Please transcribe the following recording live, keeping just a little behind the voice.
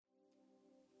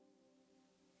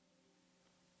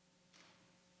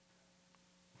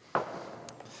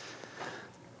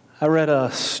I read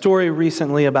a story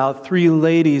recently about three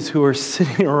ladies who were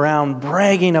sitting around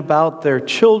bragging about their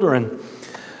children.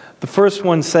 The first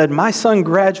one said, "My son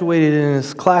graduated in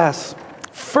his class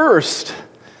first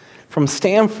from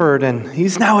Stanford, and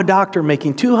he's now a doctor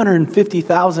making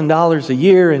 $250,000 a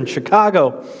year in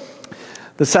Chicago."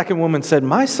 The second woman said,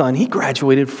 "My son, he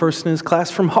graduated first in his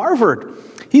class from Harvard.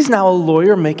 He's now a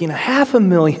lawyer making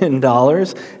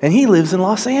 $500,000, and he lives in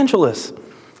Los Angeles."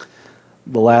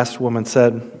 The last woman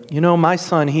said, "My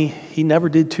son, he never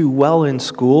did too well in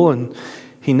school, and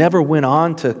he never went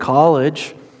on to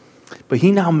college, but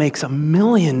he now makes $1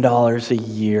 million a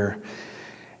year,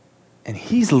 and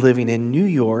he's living in New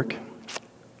York,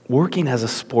 working as a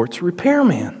sports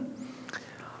repairman."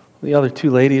 The other two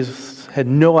ladies had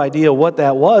no idea what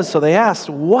that was, so they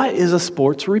asked, "What is a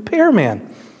sports repairman?"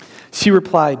 She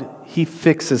replied, "He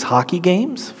fixes hockey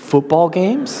games, football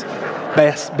games,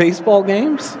 baseball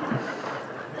games."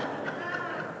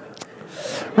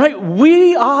 Right?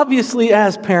 We obviously,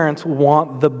 as parents,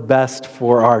 want the best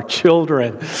for our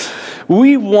children.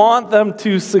 We want them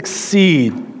to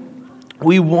succeed.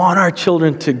 We want our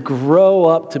children to grow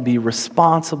up to be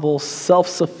responsible,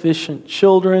 self-sufficient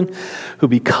children who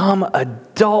become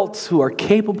adults who are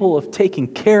capable of taking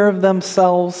care of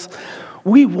themselves.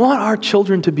 We want our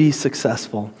children to be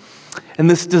successful. And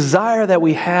this desire that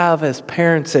we have as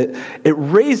parents, it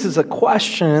raises a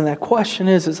question, and that question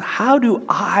is how do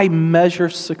I measure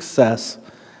success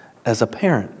as a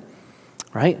parent?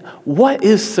 Right? What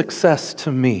is success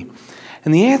to me?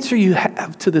 And the answer you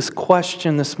have to this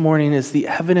question this morning is the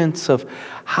evidence of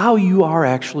how you are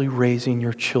actually raising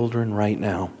your children right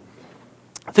now.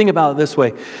 Think about it this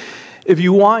way. If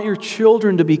you want your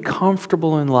children to be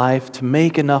comfortable in life, to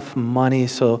make enough money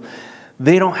so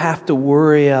they don't have to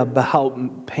worry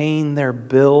about paying their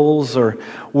bills or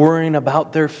worrying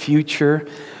about their future,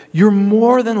 you're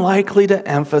more than likely to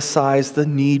emphasize the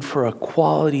need for a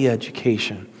quality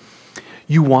education.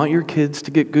 You want your kids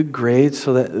to get good grades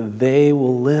so that they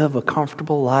will live a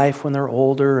comfortable life when they're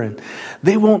older, and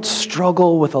they won't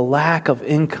struggle with a lack of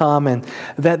income, and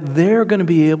that they're going to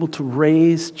be able to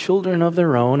raise children of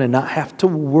their own and not have to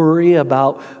worry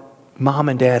about mom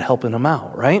and dad helping them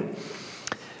out, right?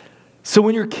 So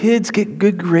when your kids get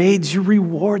good grades, you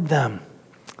reward them.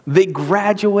 They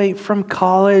graduate from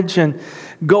college and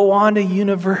go on to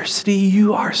university.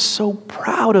 You are so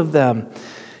proud of them.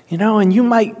 And you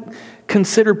might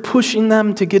consider pushing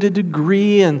them to get a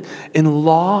degree in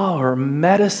law or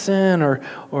medicine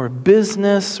or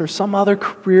business or some other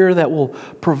career that will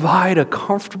provide a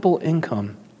comfortable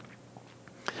income.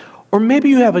 Or maybe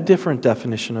you have a different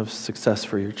definition of success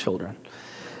for your children.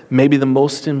 Maybe the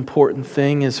most important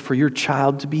thing is for your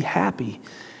child to be happy.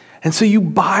 And so you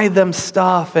buy them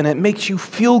stuff, and it makes you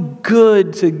feel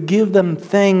good to give them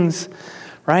things,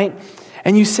 right?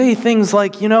 And you say things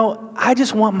like, I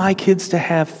just want my kids to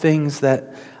have things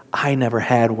that I never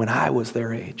had when I was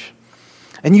their age.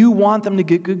 And you want them to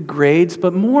get good grades,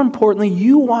 but more importantly,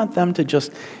 you want them to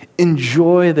just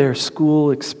enjoy their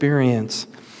school experience.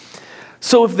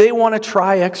 So if they want to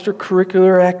try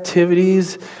extracurricular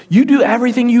activities, you do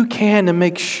everything you can to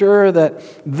make sure that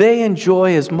they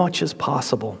enjoy as much as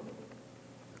possible.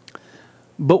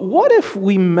 But what if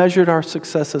we measured our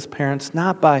success as parents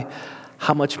not by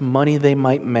how much money they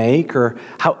might make or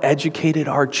how educated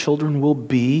our children will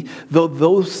be, though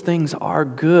those things are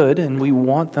good and we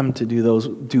want them to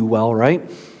do well, right?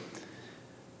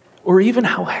 Or even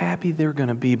how happy they're going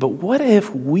to be. But what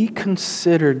if we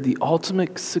considered the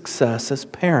ultimate success as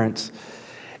parents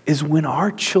is when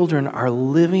our children are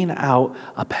living out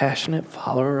a passionate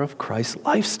follower of Christ's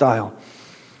lifestyle?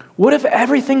 What if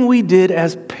everything we did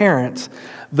as parents,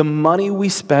 the money we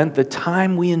spent, the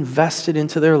time we invested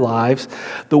into their lives,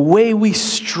 the way we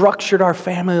structured our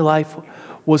family life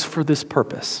was for this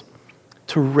purpose?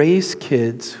 To raise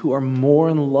kids who are more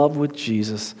in love with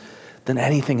Jesus than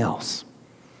anything else.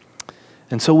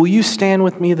 And so will you stand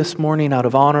with me this morning out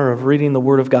of honor of reading the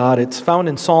Word of God? It's found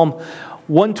in Psalm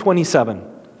 127.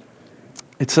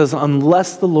 It says,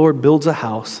 "Unless the Lord builds a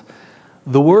house,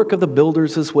 the work of the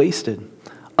builders is wasted.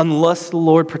 Unless the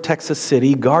Lord protects a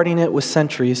city, guarding it with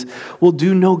sentries will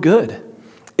do no good.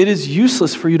 It is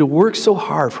useless for you to work so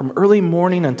hard from early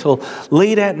morning until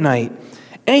late at night,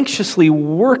 anxiously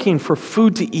working for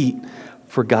food to eat,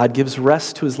 for God gives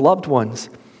rest to his loved ones.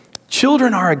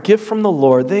 Children are a gift from the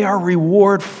Lord. They are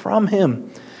reward from him.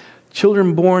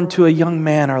 Children born to a young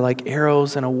man are like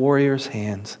arrows in a warrior's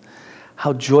hands.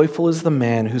 How joyful is the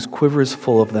man whose quiver is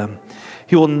full of them.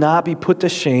 He will not be put to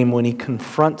shame when he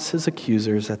confronts his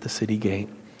accusers at the city gate."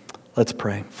 Let's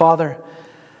pray. Father,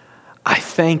 I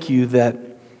thank you that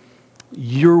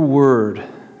your word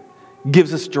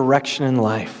gives us direction in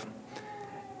life.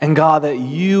 And God, that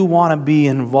you want to be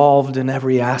involved in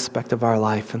every aspect of our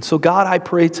life. And so God, I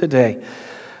pray today,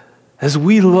 as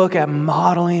we look at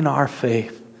modeling our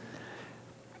faith,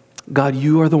 God,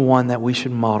 you are the one that we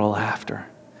should model after.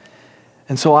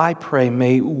 And so I pray,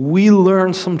 may we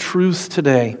learn some truths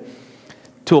today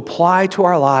to apply to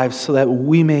our lives so that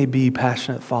we may be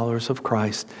passionate followers of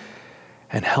Christ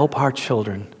and help our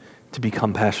children to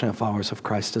become passionate followers of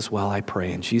Christ as well, I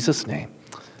pray in Jesus' name.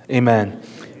 Amen.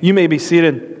 You may be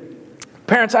seated.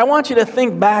 Parents, I want you to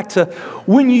think back to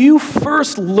when you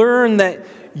first learned that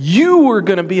you were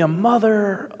going to be a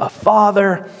mother, a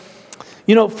father.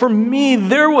 You know, for me,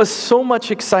 there was so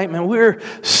much excitement. We were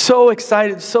so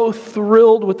excited, so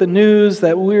thrilled with the news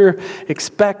that we were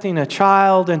expecting a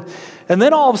child. And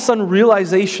then all of a sudden,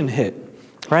 realization hit,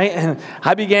 right? And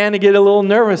I began to get a little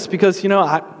nervous because,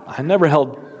 I never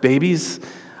held babies.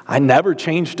 I never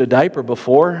changed a diaper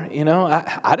before.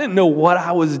 I didn't know what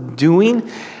I was doing.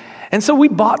 And so we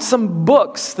bought some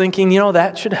books thinking,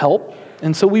 that should help.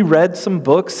 And so we read some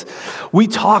books. We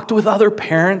talked with other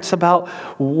parents about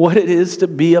what it is to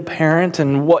be a parent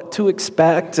and what to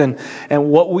expect and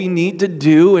what we need to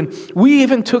do. And we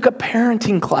even took a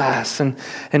parenting class and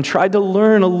tried to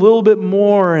learn a little bit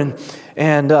more.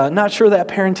 And not sure that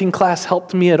parenting class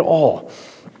helped me at all.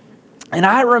 And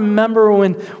I remember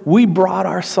when we brought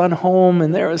our son home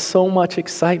and there was so much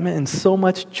excitement and so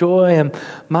much joy. And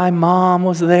my mom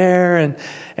was there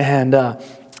and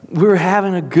we were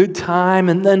having a good time,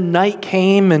 and then night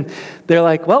came, and they're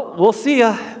like, well, we'll see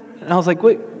ya. And I was like,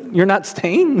 wait, you're not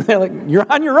staying? They're like, you're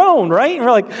on your own, right? And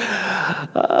we're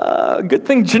like, good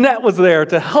thing Jeanette was there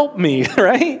to help me,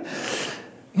 right?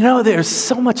 There's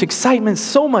so much excitement,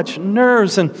 so much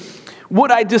nerves, and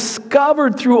what I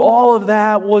discovered through all of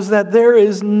that was that there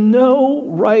is no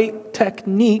right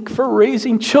technique for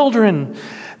raising children.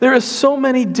 There are so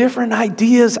many different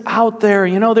ideas out there.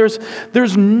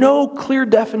 There's no clear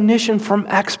definition from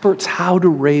experts how to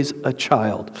raise a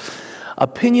child.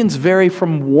 Opinions vary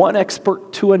from one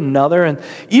expert to another, and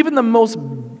even the most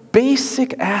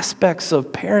basic aspects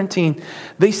of parenting,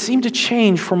 they seem to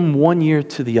change from one year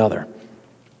to the other.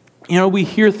 We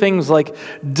hear things like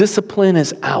discipline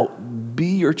is out.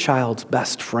 Be your child's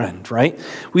best friend, right?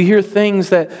 We hear things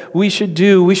that we should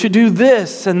do. We should do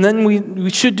this, and then we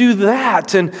should do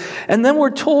that. And then we're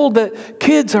told that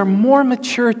kids are more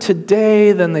mature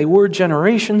today than they were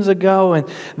generations ago, and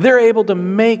they're able to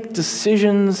make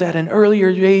decisions at an earlier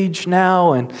age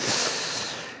now. And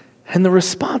the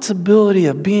responsibility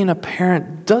of being a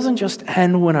parent doesn't just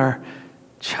end when our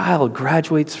child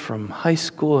graduates from high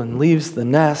school and leaves the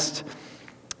nest.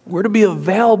 We're to be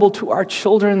available to our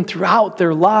children throughout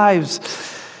their lives.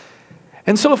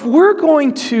 And so if we're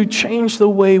going to change the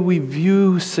way we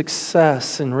view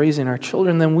success in raising our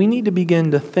children, then we need to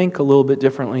begin to think a little bit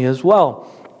differently as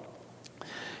well.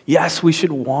 Yes, we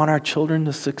should want our children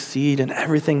to succeed in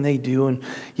everything they do. And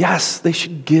yes, they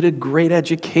should get a great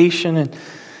education. And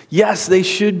yes, they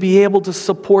should be able to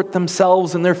support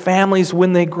themselves and their families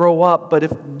when they grow up. But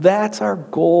if that's our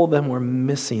goal, then we're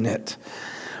missing it.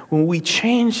 When we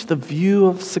change the view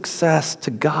of success to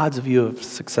God's view of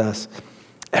success,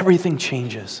 everything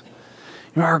changes.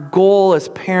 Our goal as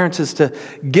parents is to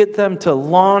get them to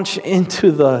launch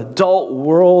into the adult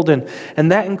world, and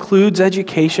that includes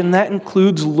education, that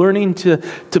includes learning to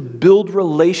build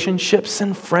relationships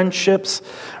and friendships,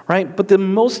 right? But the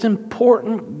most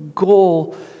important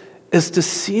goal is to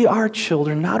see our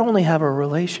children not only have a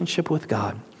relationship with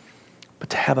God, but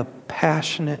to have a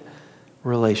passionate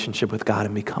relationship with God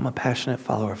and become a passionate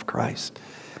follower of Christ.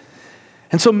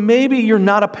 And so maybe you're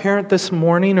not a parent this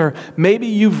morning, or maybe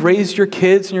you've raised your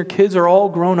kids and your kids are all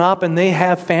grown up and they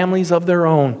have families of their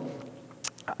own.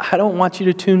 I don't want you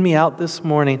to tune me out this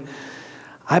morning.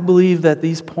 I believe that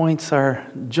these points are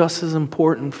just as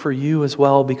important for you as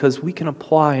well, because we can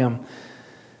apply them,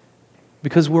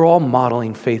 because we're all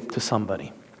modeling faith to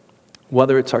somebody.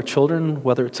 Whether it's our children,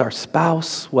 whether it's our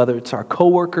spouse, whether it's our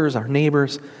coworkers, our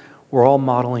neighbors, we're all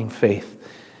modeling faith,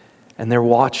 and they're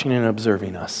watching and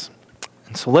observing us.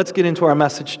 And so let's get into our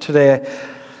message today.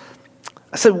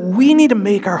 I said we need to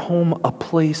make our home a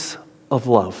place of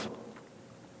love.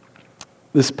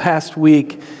 This past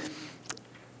week,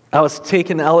 I was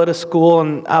taking Ella to school,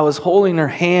 and I was holding her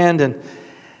hand, and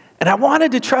I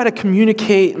wanted to try to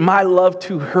communicate my love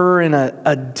to her in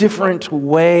a different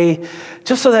way,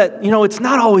 just so that, it's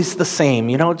not always the same,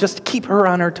 just to keep her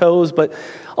on her toes, but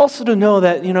also to know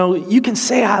that, you can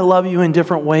say I love you in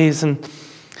different ways. And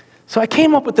so I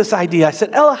came up with this idea. I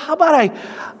said, Ella, how about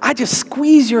I just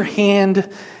squeeze your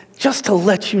hand just to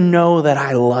let you know that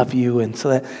I love you. And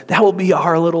so that will be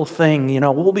our little thing.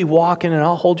 We'll be walking and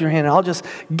I'll hold your hand and I'll just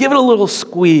give it a little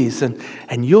squeeze and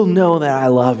you'll know that I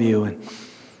love you. And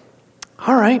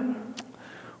all right.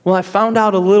 Well, I found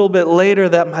out a little bit later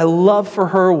that my love for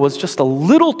her was just a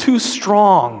little too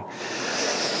strong.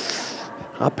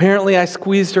 Apparently, I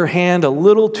squeezed her hand a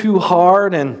little too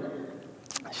hard, and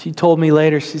she told me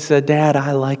later, she said, "Dad,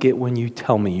 I like it when you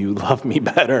tell me you love me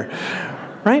better."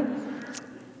 Right?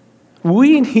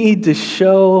 We need to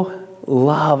show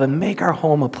love and make our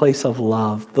home a place of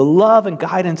love. The love and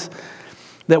guidance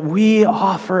that we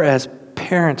offer as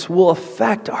parents will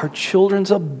affect our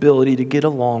children's ability to get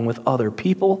along with other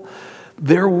people,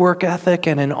 their work ethic,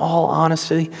 and in all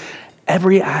honesty,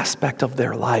 every aspect of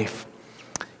their life.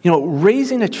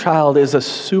 Raising a child is a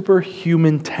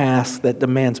superhuman task that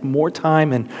demands more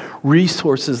time and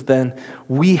resources than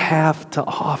we have to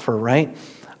offer, right?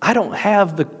 I don't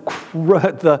have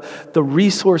the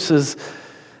resources,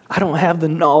 I don't have the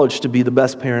knowledge to be the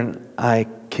best parent I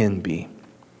can be.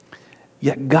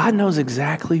 Yet God knows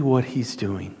exactly what He's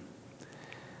doing,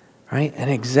 right? And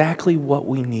exactly what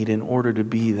we need in order to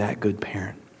be that good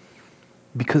parent.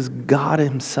 Because God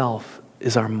Himself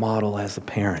is our model as a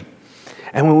parent.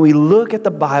 And when we look at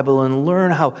the Bible and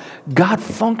learn how God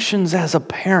functions as a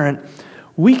parent,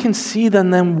 we can see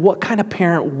then what kind of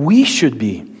parent we should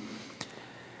be.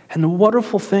 And the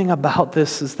wonderful thing about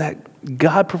this is that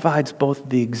God provides both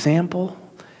the example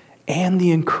and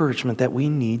the encouragement that we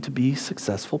need to be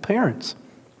successful parents.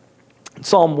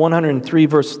 Psalm 103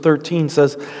 verse 13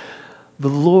 says, "The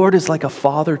Lord is like a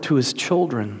father to his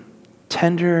children,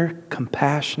 tender,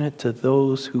 compassionate to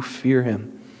those who fear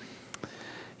Him."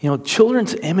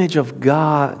 Children's image of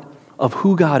God, of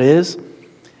who God is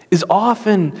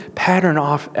often patterned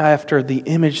off after the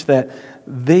image that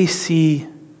they see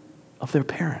of their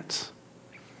parents.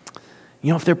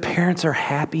 If their parents are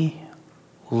happy,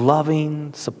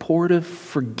 loving, supportive,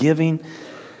 forgiving,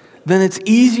 then it's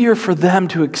easier for them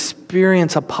to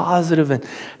experience a positive and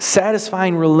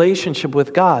satisfying relationship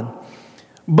with God.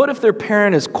 But if their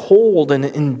parent is cold and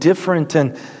indifferent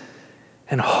and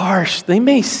harsh, they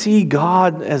may see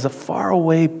God as a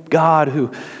faraway God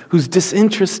who's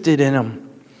disinterested in them.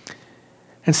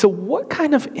 And so what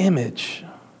kind of image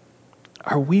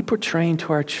are we portraying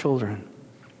to our children?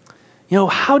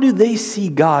 How do they see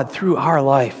God through our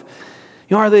life?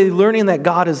 Are they learning that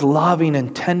God is loving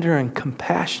and tender and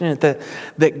compassionate,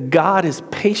 that God is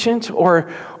patient? Or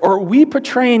are we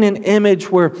portraying an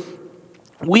image where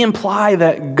we imply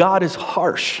that God is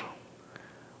harsh,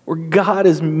 where God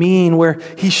is mean, where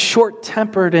He's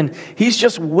short-tempered and He's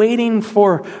just waiting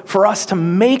for us to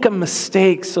make a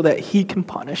mistake so that He can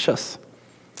punish us?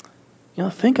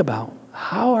 Think about,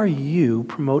 how are you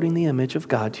promoting the image of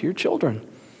God to your children?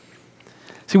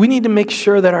 See, we need to make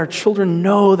sure that our children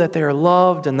know that they are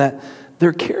loved and that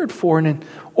they're cared for. And in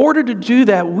order to do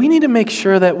that, we need to make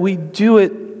sure that we do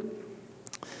it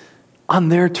on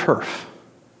their turf.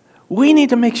 We need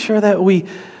to make sure that we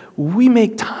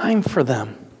make time for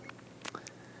them.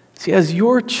 See, as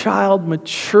your child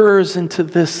matures into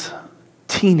this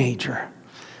teenager,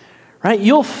 right,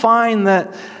 you'll find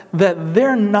that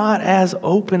they're not as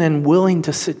open and willing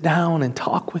to sit down and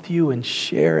talk with you and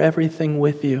share everything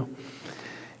with you.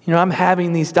 I'm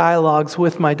having these dialogues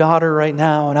with my daughter right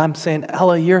now, and I'm saying,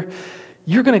 "Ella, you're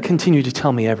going to continue to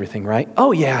tell me everything, right?"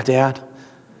 "Oh, yeah, Dad.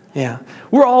 Yeah.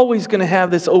 We're always going to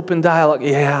have this open dialogue."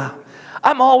 "Yeah.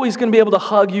 I'm always going to be able to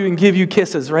hug you and give you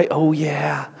kisses, right?" "Oh,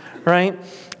 yeah." Right?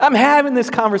 I'm having this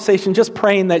conversation just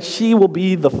praying that she will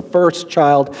be the first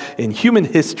child in human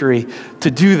history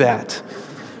to do that.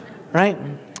 Right?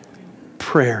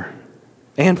 Prayer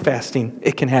and fasting,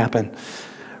 it can happen.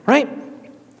 Right?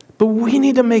 But we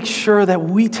need to make sure that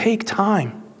we take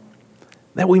time,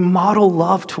 that we model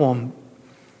love to them.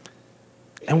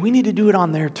 And we need to do it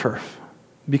on their turf.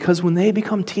 Because when they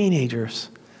become teenagers,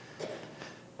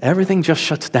 everything just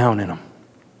shuts down in them.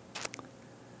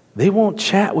 They won't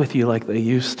chat with you like they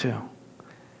used to.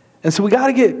 And so we got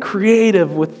to get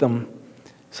creative with them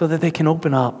so that they can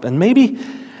open up. And maybe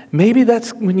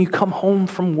that's when you come home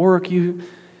from work, you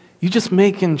just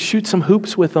make and shoot some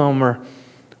hoops with them,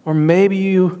 or maybe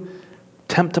you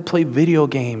attempt to play video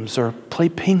games or play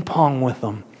ping pong with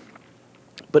them.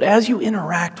 But as you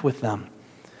interact with them,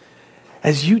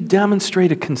 as you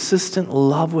demonstrate a consistent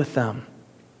love with them,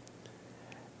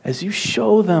 as you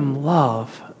show them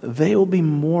love, they will be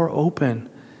more open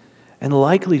and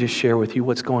likely to share with you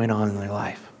what's going on in their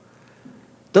life.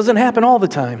 Doesn't happen all the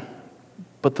time,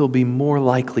 but they'll be more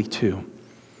likely to.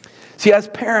 See, as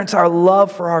parents, our love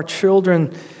for our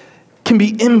children can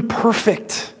be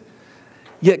imperfect.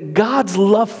 Yet God's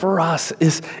love for us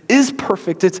is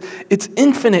perfect. It's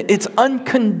infinite. It's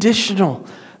unconditional.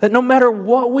 That no matter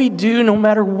what we do, no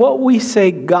matter what we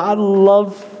say, God's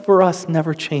love for us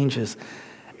never changes.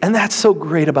 And that's so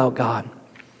great about God.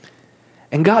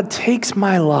 And God takes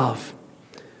my love,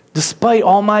 despite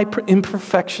all my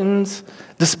imperfections,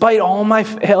 despite all my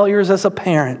failures as a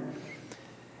parent,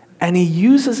 and He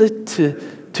uses it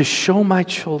to show my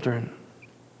children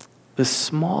this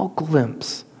small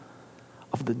glimpse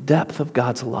of the depth of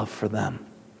God's love for them.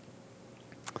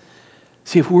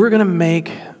 See, if we're going to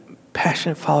make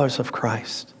passionate followers of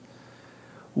Christ,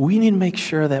 we need to make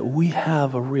sure that we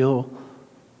have a real,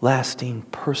 lasting,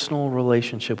 personal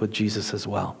relationship with Jesus as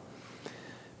well.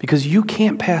 Because you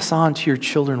can't pass on to your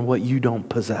children what you don't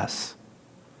possess.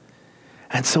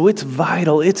 And so it's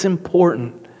vital, it's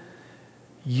important,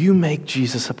 you make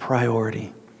Jesus a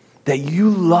priority. That you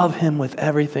love Him with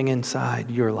everything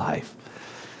inside your life.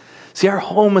 See, our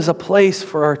home is a place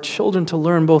for our children to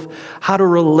learn both how to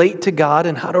relate to God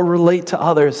and how to relate to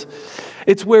others.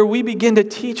 It's where we begin to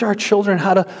teach our children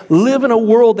how to live in a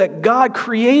world that God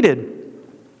created.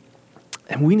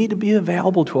 And we need to be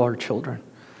available to our children,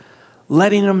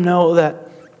 letting them know that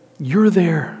you're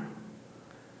there,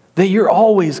 that you're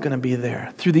always going to be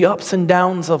there through the ups and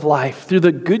downs of life, through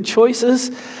the good choices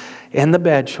and the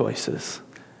bad choices,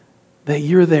 that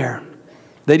you're there.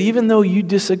 That even though you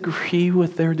disagree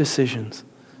with their decisions,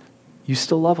 you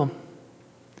still love them.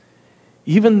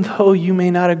 Even though you may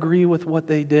not agree with what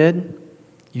they did,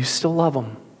 you still love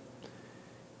them.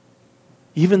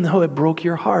 Even though it broke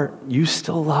your heart, you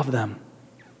still love them.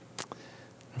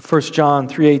 In 1 John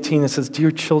 3:18, it says,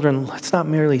 "Dear children, let's not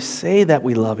merely say that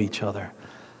we love each other.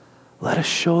 Let us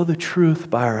show the truth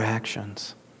by our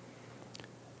actions."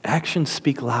 Actions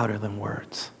speak louder than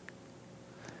words.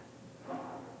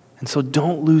 And so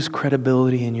don't lose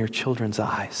credibility in your children's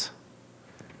eyes.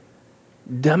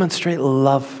 Demonstrate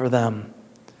love for them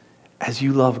as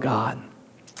you love God.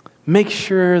 Make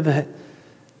sure that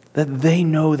they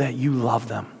know that you love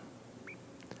them.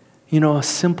 You know, a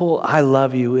simple "I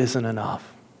love you" isn't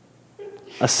enough.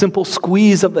 A simple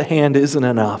squeeze of the hand isn't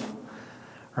enough,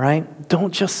 right?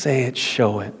 Don't just say it,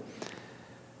 show it.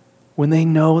 When they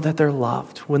know that they're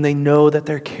loved, when they know that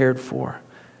they're cared for,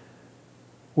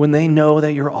 when they know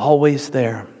that you're always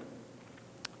there,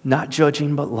 not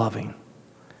judging but loving,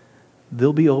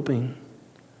 they'll be open,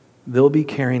 they'll be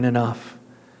caring enough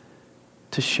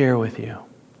to share with you.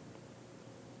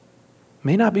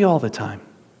 May not be all the time.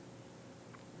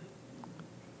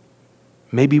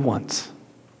 Maybe once.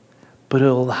 But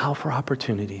it'll allow for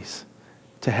opportunities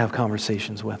to have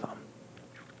conversations with them.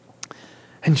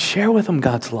 And share with them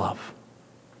God's love.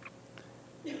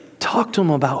 Talk to them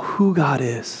about who God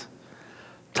is.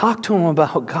 Talk to them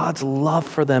about God's love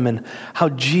for them and how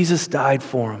Jesus died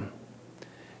for them.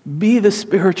 Be the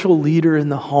spiritual leader in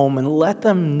the home and let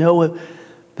them know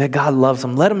that God loves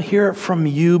them. Let them hear it from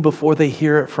you before they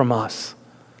hear it from us.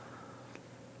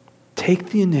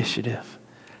 Take the initiative.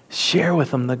 Share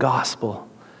with them the gospel,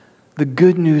 the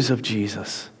good news of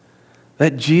Jesus,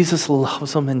 that Jesus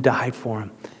loves them and died for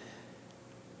them,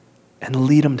 and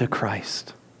lead them to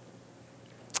Christ.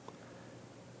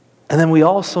 And then we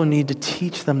also need to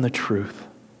teach them the truth.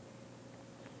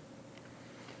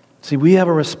 See, we have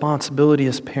a responsibility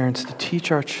as parents to teach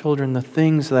our children the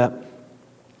things that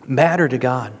matter to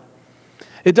God.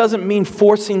 It doesn't mean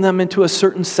forcing them into a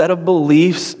certain set of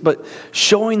beliefs, but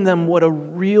showing them what a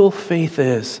real faith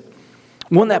is.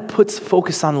 One that puts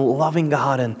focus on loving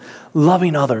God and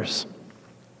loving others.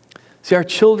 See, our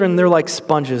children, they're like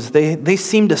sponges. They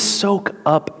seem to soak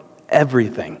up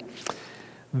everything.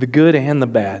 The good and the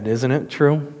bad, isn't it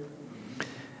true?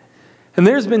 And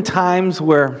there's been times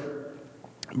where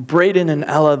Braden and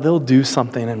Ella, they'll do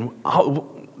something and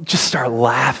I'll just start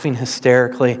laughing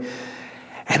hysterically.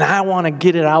 And I want to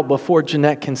get it out before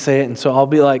Jeanette can say it. And so I'll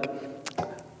be like,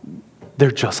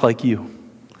 they're just like you.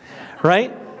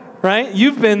 Right? Right?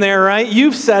 You've been there, right?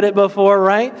 You've said it before,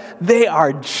 right? They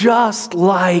are just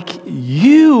like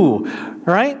you.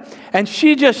 Right? And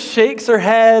she just shakes her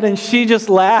head and she just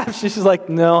laughs. She's just like,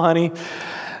 no, honey,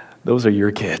 those are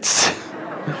your kids.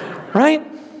 Right?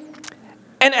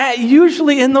 And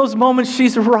usually in those moments,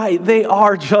 she's right. They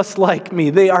are just like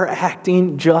me. They are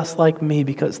acting just like me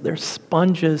because they're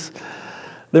sponges.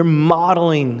 They're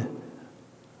modeling.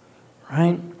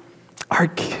 Right? Our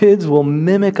kids will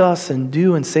mimic us and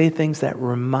do and say things that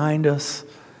remind us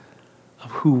of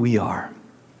who we are.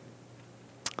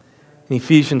 In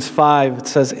Ephesians 5, it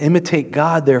says, imitate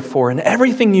God, therefore, in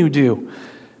everything you do,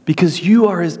 because you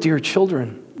are His dear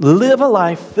children. Live a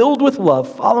life filled with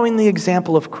love, following the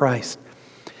example of Christ.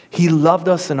 He loved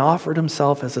us and offered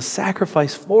himself as a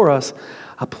sacrifice for us,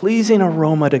 a pleasing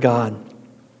aroma to God.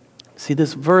 See,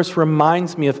 this verse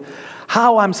reminds me of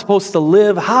how I'm supposed to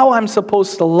live, how I'm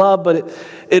supposed to love, but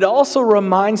it also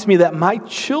reminds me that my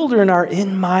children are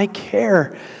in my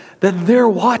care, that they're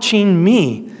watching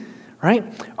me, right?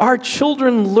 Our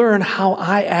children learn how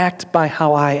I act by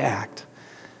how I act,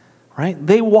 right?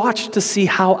 They watch to see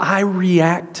how I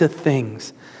react to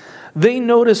things. They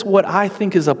notice what I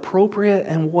think is appropriate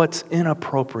and what's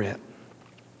inappropriate.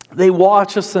 They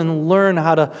watch us and learn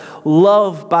how to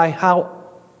love by how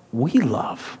we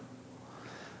love.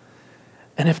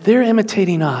 And if they're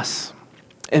imitating us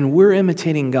and we're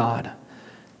imitating God,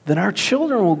 then our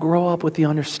children will grow up with the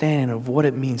understanding of what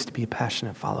it means to be a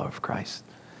passionate follower of Christ.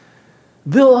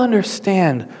 They'll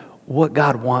understand what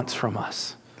God wants from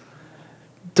us.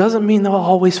 Doesn't mean they'll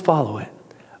always follow it,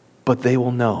 but they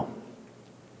will know.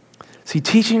 See,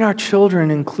 teaching our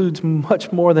children includes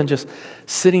much more than just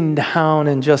sitting down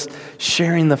and just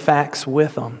sharing the facts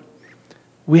with them.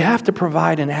 We have to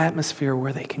provide an atmosphere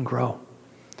where they can grow.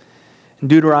 In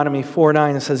Deuteronomy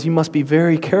 4:9, it says, "You must be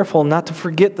very careful not to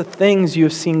forget the things you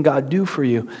have seen God do for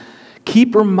you.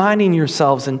 Keep reminding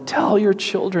yourselves and tell your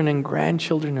children and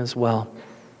grandchildren as well."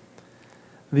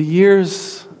 The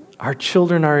years our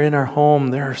children are in our home,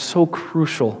 they're so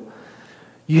crucial.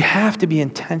 You have to be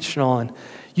intentional, and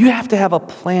you have to have a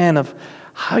plan of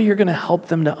how you're going to help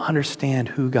them to understand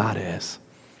who God is.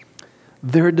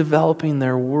 They're developing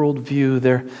their worldview,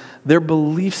 their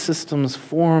belief systems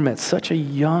form at such a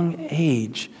young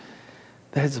age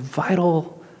that it's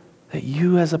vital that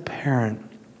you as a parent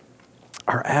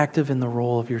are active in the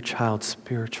role of your child's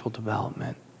spiritual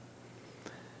development.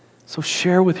 So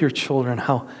share with your children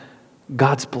how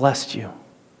God's blessed you,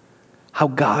 how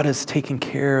God has taken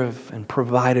care of and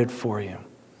provided for you.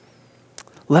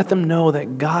 Let them know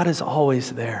that God is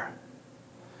always there.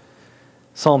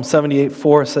 Psalm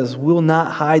 78:4 says, "We'll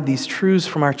not hide these truths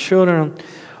from our children.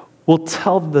 We'll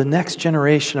tell the next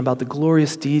generation about the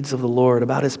glorious deeds of the Lord,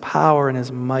 about his power and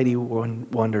his mighty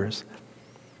wonders."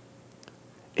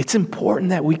 It's important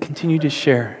that we continue to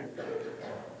share.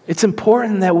 It's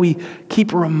important that we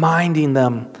keep reminding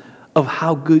them of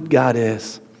how good God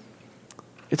is.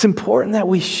 It's important that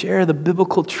we share the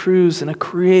biblical truths in a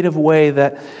creative way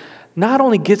that not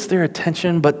only gets their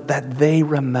attention, but that they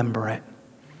remember it.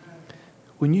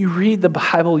 When you read the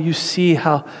Bible, you see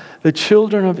how the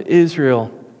children of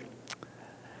Israel,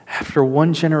 after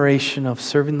one generation of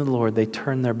serving the Lord, they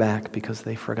turned their back because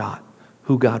they forgot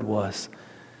who God was.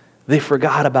 They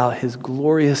forgot about his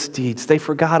glorious deeds. They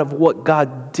forgot of what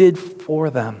God did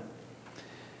for them.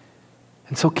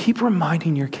 And so keep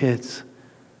reminding your kids.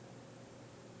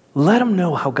 Let them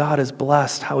know how God is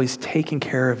blessed, how he's taking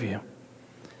care of you.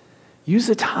 Use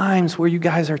the times where you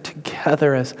guys are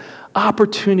together as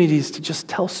opportunities to just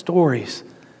tell stories.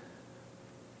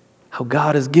 How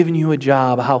God has given you a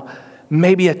job, how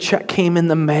maybe a check came in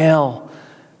the mail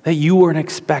that you weren't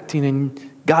expecting and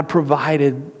God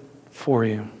provided for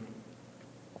you.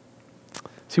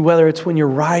 See, whether it's when you're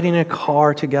riding a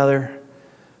car together,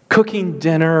 cooking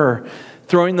dinner, or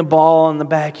throwing the ball in the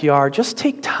backyard, just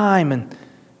take time and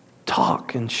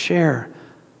talk and share.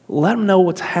 Let them know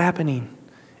what's happening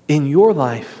in your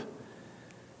life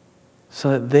so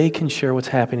that they can share what's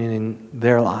happening in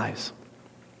their lives.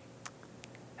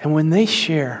 And when they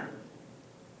share,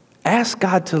 ask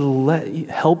God to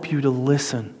help you to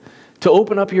listen, to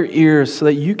open up your ears so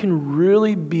that you can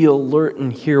really be alert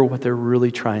and hear what they're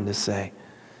really trying to say.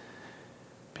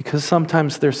 Because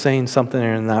sometimes they're saying something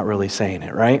and they're not really saying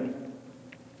it, right?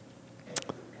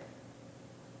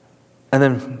 And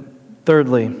then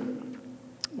thirdly,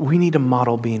 we need to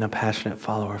model being a passionate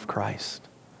follower of Christ.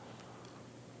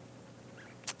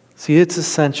 See, it's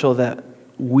essential that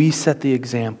we set the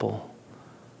example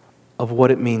of what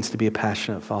it means to be a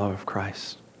passionate follower of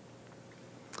Christ.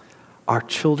 Our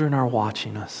children are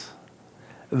watching us.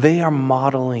 They are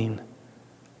modeling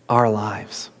our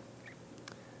lives.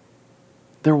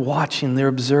 They're watching, they're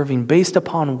observing. Based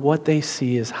upon what they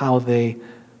see is how they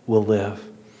will live.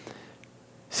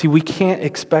 See, we can't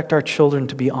expect our children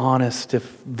to be honest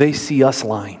if they see us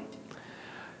lying.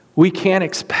 We can't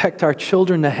expect our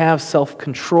children to have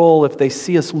self-control if they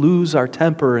see us lose our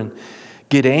temper and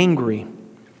get angry.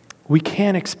 We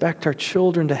can't expect our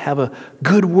children to have a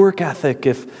good work ethic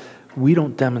if we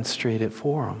don't demonstrate it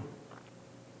for them.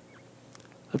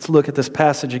 Let's look at this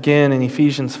passage again in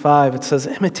Ephesians 5. It says,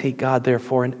 "Imitate God,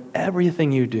 therefore, in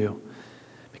everything you do,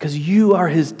 because you are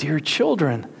his dear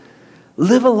children.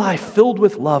 Live a life filled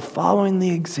with love, following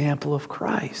the example of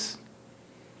Christ."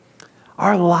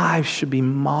 Our lives should be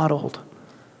modeled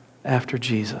after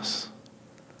Jesus.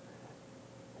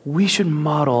 we should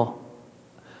model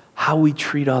how we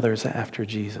treat others after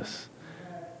Jesus.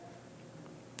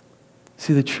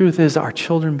 See, the truth is our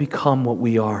children become what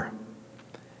we are.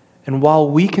 And while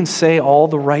we can say all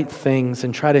the right things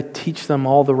and try to teach them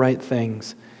all the right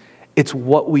things, it's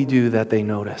what we do that they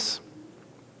notice.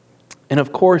 And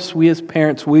of course, we as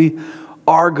parents, we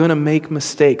are going to make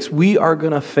mistakes. We are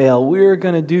going to fail. We're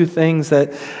going to do things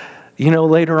that,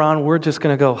 later on, we're just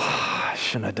going to go, I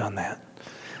shouldn't have done that.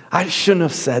 I shouldn't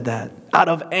have said that. Out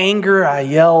of anger, I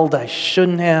yelled. I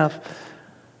shouldn't have.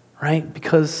 Right?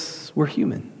 Because we're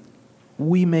human.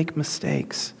 We make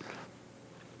mistakes.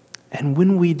 And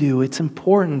when we do, it's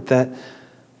important that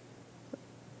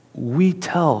we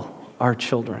tell our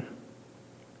children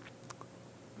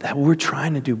that we're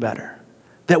trying to do better,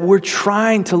 that we're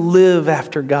trying to live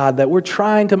after God, that we're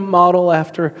trying to model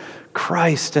after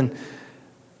Christ, and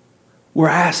we're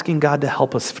asking God to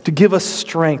help us, to give us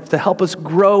strength, to help us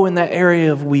grow in that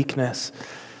area of weakness.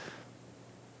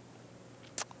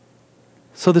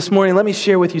 So this morning, let me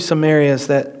share with you some areas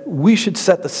that we should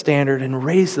set the standard and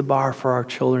raise the bar for our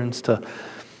children to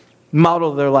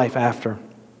model their life after.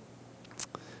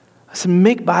 I said,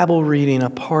 make Bible reading a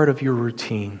part of your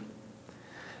routine.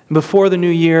 Before the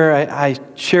new year, I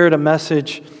shared a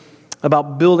message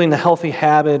about building a healthy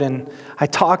habit, and I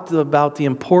talked about the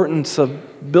importance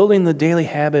of building the daily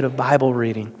habit of Bible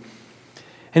reading.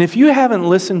 And if you haven't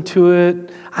listened to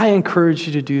it, I encourage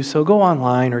you to do so. Go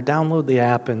online or download the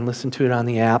app and listen to it on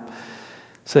the app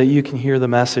so that you can hear the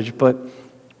message. But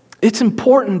it's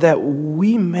important that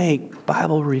we make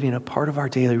Bible reading a part of our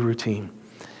daily routine.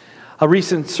 A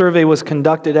recent survey was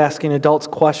conducted asking adults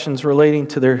questions relating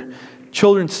to their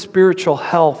children's spiritual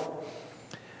health.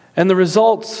 And the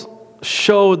results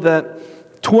showed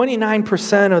that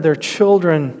 29% of their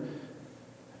children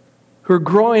who are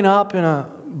growing up in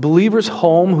a believer's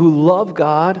home who love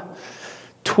God,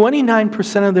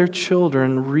 29% of their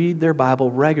children read their Bible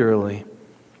regularly.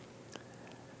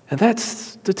 And that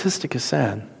statistic is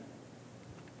sad.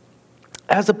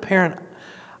 As a parent,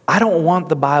 I don't want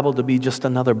the Bible to be just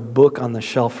another book on the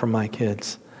shelf for my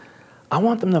kids. I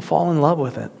want them to fall in love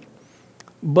with it.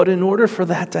 But in order for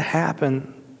that to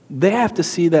happen, they have to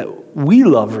see that we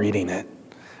love reading it,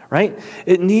 right?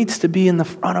 It needs to be in the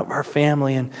front of our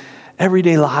family and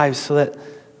everyday lives so that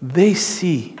they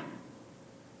see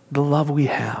the love we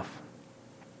have.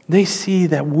 They see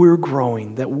that we're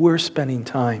growing, that we're spending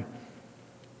time.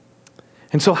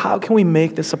 And so how can we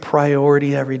make this a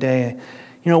priority every day?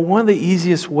 One of the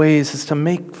easiest ways is to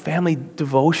make family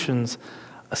devotions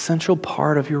a central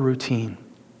part of your routine.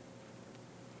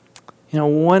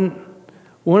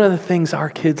 One of the things our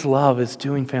kids love is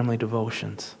doing family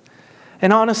devotions.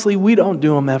 And honestly, we don't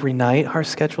do them every night. Our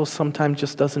schedule sometimes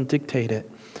just doesn't dictate it.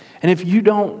 And if you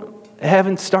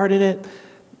haven't started it,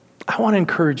 I want to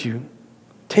encourage you,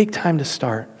 take time to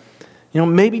start.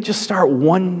 Maybe just start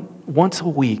once a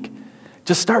week.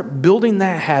 Just start building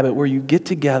that habit where you get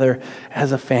together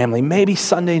as a family. Maybe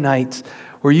Sunday nights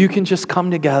where you can just come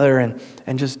together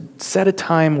and just set a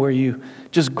time where you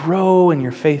just grow in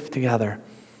your faith together.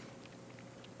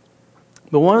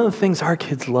 But one of the things our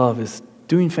kids love is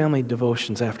doing family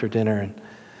devotions after dinner. And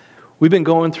we've been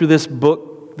going through this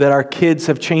book that our kids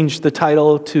have changed the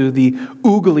title to the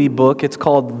Oogly book. It's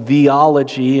called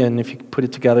Theology, and if you put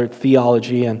it together,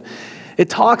 Theology. And it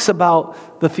talks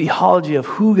about the theology of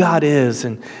who God is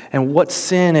and what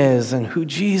sin is and who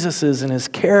Jesus is and his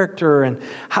character and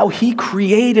how he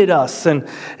created us and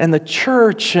the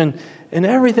church and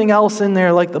everything else in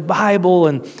there, like the Bible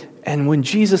and when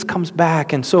Jesus comes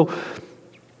back. And so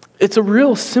it's a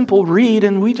real simple read,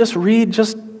 and we just read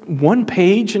just one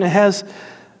page, and it has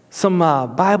some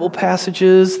Bible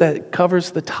passages that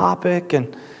covers the topic.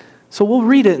 And so we'll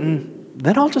read it, and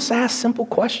then I'll just ask simple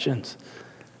questions.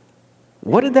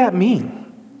 What did that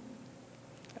mean?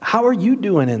 How are you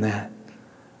doing in that?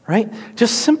 Right?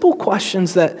 Just simple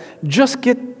questions that just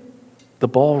get the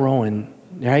ball rolling,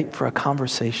 right, for a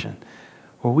conversation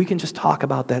where we can just talk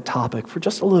about that topic for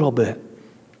just a little bit.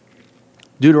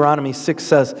 Deuteronomy 6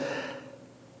 says,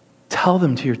 tell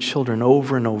them to your children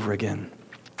over and over again.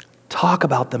 Talk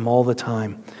about them all the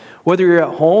time. Whether you're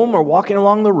at home or walking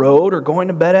along the road or going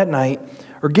to bed at night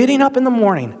or getting up in the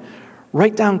morning,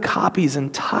 write down copies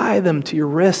and tie them to your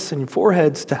wrists and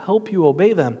foreheads to help you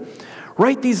obey them.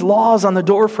 Write these laws on the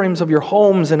doorframes of your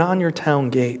homes and on your town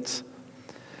gates.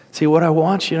 See, what I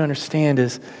want you to understand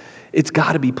is it's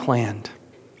got to be planned.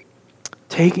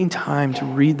 Taking time to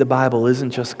read the Bible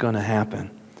isn't just going to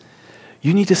happen.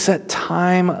 You need to set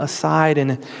time aside,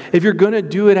 and if you're going to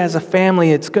do it as a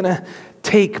family, it's going to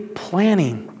take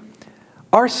planning.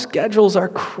 Our schedules are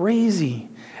crazy,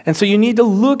 And so you need to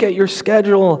look at your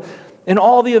schedule and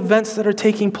all the events that are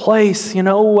taking place,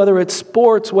 whether it's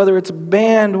sports, whether it's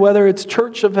band, whether it's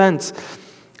church events,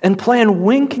 and plan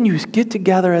when can you get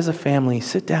together as a family,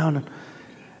 sit down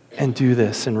and do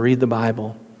this and read the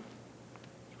Bible.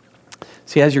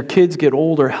 See, as your kids get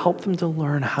older, help them to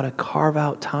learn how to carve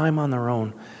out time on their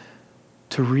own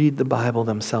to read the Bible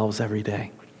themselves every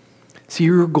day. See,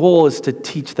 your goal is to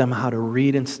teach them how to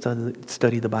read and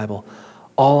study the Bible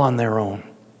all on their own.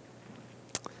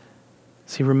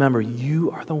 See, remember,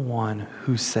 you are the one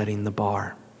who's setting the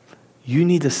bar. You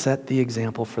need to set the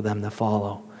example for them to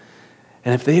follow.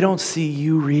 And if they don't see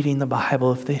you reading the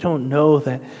Bible, if they don't know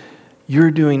that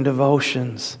you're doing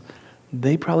devotions,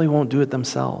 they probably won't do it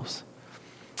themselves.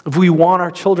 If we want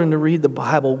our children to read the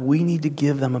Bible, we need to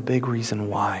give them a big reason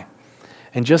why.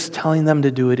 And just telling them to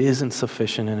do it isn't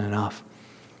sufficient and enough.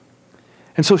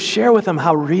 And so share with them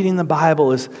how reading the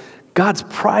Bible is God's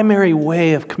primary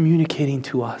way of communicating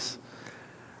to us.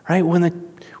 Right?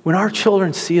 When our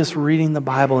children see us reading the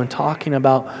Bible and talking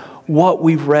about what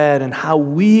we've read and how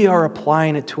we are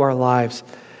applying it to our lives,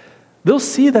 they'll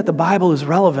see that the Bible is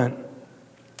relevant.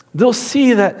 They'll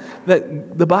see that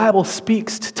the Bible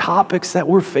speaks to topics that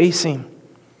we're facing.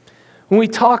 When we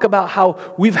talk about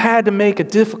how we've had to make a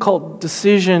difficult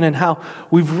decision and how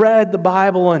we've read the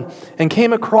Bible and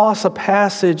came across a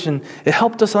passage and it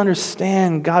helped us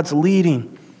understand God's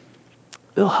leading,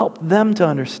 it'll help them to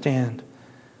understand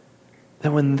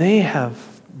that when they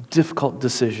have difficult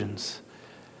decisions,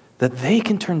 that they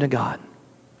can turn to God,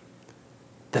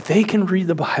 that they can read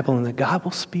the Bible and that God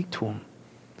will speak to them,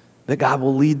 that God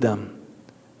will lead them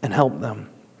and help them.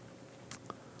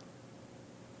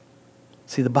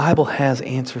 See, the Bible has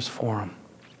answers for them.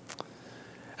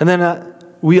 And then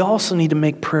we also need to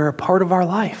make prayer a part of our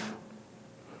life.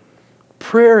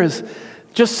 Prayer is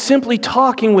just simply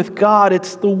talking with God.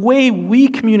 It's the way we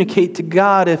communicate to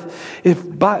God.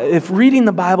 If reading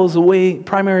the Bible is the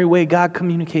primary way God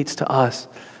communicates to us,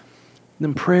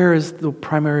 then prayer is the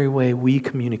primary way we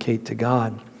communicate to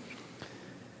God.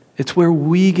 It's where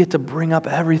we get to bring up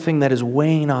everything that is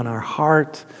weighing on our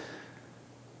heart,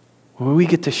 where we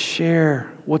get to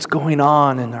share what's going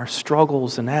on in our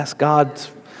struggles and ask God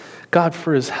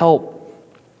for His help.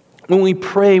 When we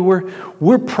pray,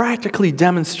 we're practically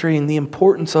demonstrating the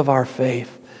importance of our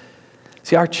faith.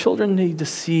 See, our children need to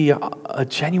see a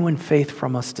genuine faith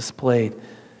from us displayed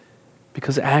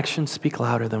because actions speak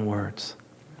louder than words.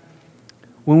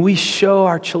 When we show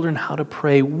our children how to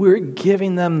pray, we're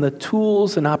giving them the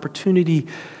tools and opportunity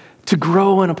to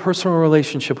grow in a personal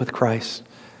relationship with Christ.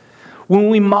 When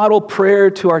we model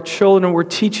prayer to our children, we're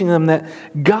teaching them that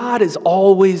God is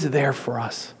always there for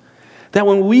us. That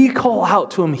when we call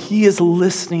out to Him, He is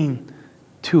listening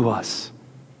to us.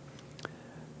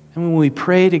 And when we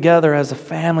pray together as a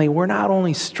family, we're not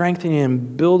only strengthening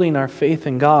and building our faith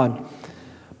in God,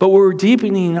 but we're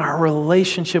deepening our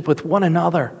relationship with one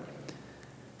another.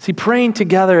 See, praying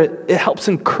together, it helps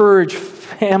encourage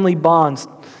family bonds.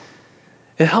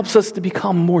 It helps us to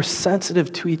become more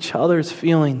sensitive to each other's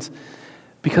feelings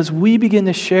because we begin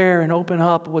to share and open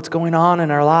up what's going on in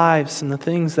our lives and the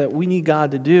things that we need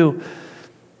God to do.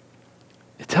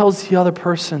 It tells the other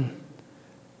person,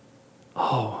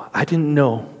 oh, I didn't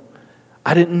know.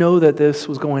 I didn't know that this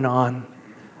was going on.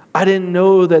 I didn't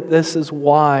know that this is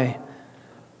why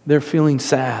they're feeling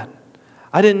sad.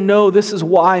 I didn't know this is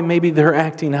why maybe they're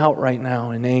acting out right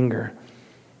now in anger.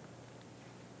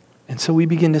 And so we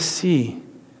begin to see,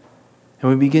 and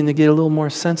we begin to get a little more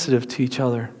sensitive to each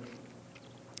other.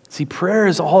 See, prayer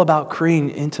is all about creating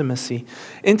intimacy.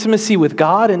 Intimacy with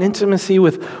God and intimacy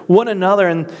with one another.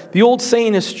 And the old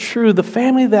saying is true, the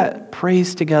family that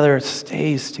prays together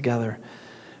stays together.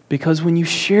 Because when you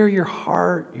share your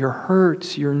heart, your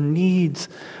hurts, your needs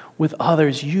with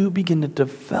others, you begin to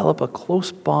develop a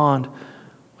close bond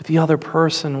with the other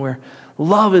person where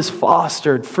love is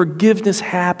fostered, forgiveness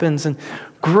happens, and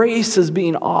grace is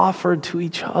being offered to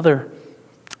each other.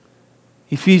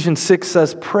 Ephesians 6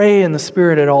 says, pray in the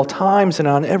Spirit at all times and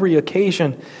on every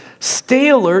occasion. Stay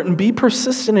alert and be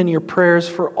persistent in your prayers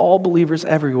for all believers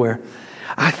everywhere.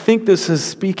 I think this is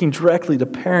speaking directly to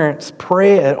parents.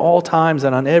 Pray at all times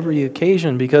and on every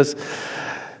occasion because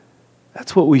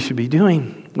that's what we should be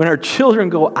doing. When our children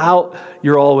go out,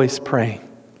 you're always praying.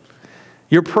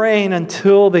 You're praying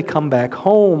until they come back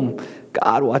home.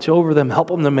 God, watch over them. Help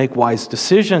them to make wise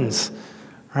decisions.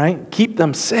 Right? Keep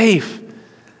them safe.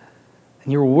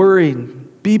 And you're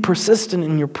worried, be persistent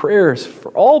in your prayers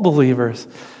for all believers.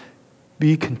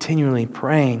 Be continually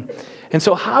praying. And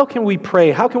so how can we pray?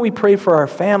 How can we pray for our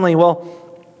family?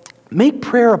 Well, make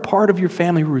prayer a part of your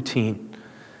family routine,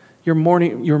 your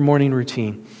morning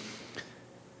routine.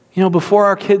 Before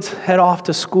our kids head off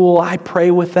to school, I pray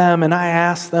with them and I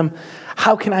ask them,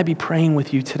 how can I be praying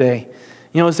with you today?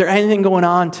 Is there anything going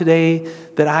on today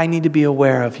that I need to be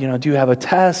aware of? Do you have a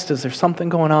test? Is there something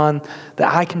going on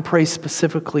that I can pray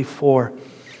specifically for?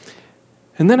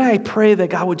 And then I pray that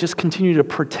God would just continue to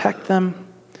protect them.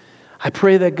 I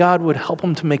pray that God would help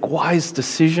them to make wise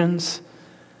decisions.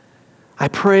 I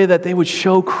pray that they would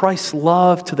show Christ's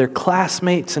love to their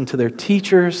classmates and to their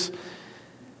teachers.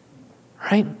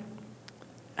 Right?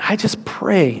 I just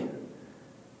pray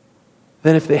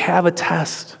that if they have a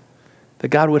test, that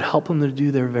God would help them to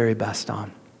do their very best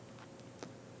on.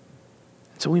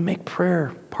 So we make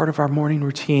prayer part of our morning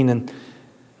routine and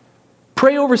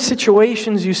pray over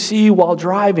situations you see while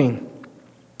driving.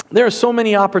 There are so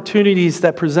many opportunities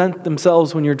that present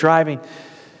themselves when you're driving,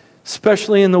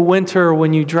 especially in the winter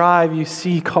when you drive, you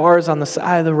see cars on the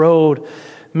side of the road.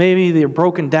 Maybe they're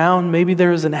broken down. Maybe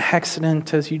there's an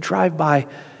accident as you drive by.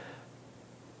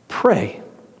 Pray.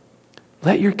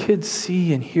 Let your kids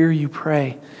see and hear you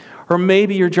pray. Or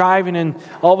maybe you're driving and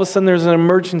all of a sudden there's an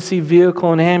emergency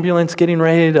vehicle, an ambulance getting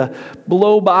ready to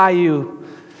blow by you.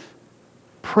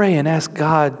 Pray and ask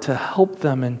God to help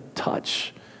them and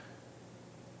touch.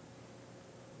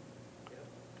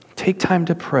 Take time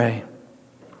to pray.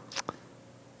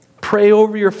 Pray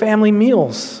over your family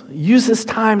meals. Use this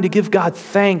time to give God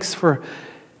thanks for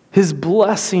His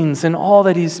blessings and all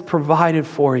that He's provided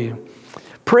for you.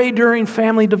 Pray during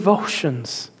family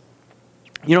devotions.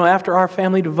 After our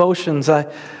family devotions, I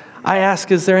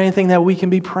ask, is there anything that we can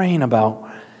be praying about?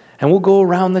 And we'll go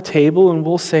around the table and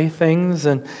we'll say things.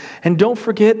 And don't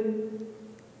forget,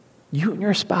 you and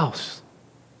your spouse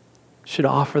should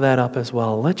offer that up as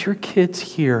well. Let your kids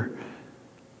hear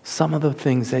some of the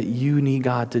things that you need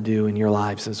God to do in your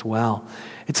lives as well.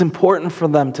 It's important for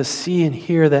them to see and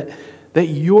hear that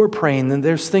you're praying, and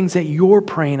there's things that you're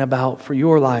praying about for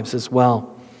your lives as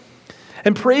well.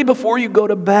 And pray before you go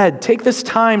to bed. Take this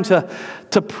time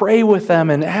to pray with them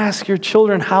and ask your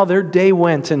children how their day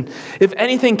went, and if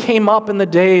anything came up in the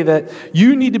day that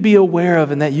you need to be aware of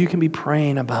and that you can be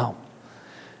praying about.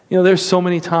 There's so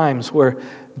many times where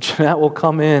Jeanette will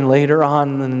come in later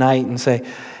on in the night and say,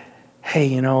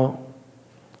 hey,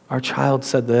 our child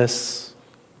said this,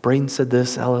 Braden said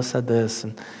this, Ella said this.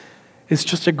 And it's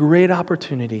just a great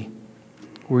opportunity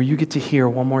where you get to hear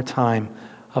one more time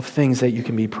of things that you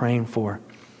can be praying for.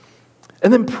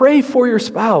 And then pray for your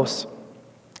spouse.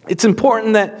 It's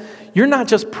important that you're not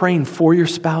just praying for your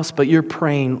spouse, but you're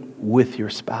praying with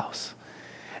your spouse.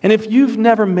 And if you've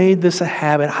never made this a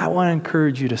habit, I want to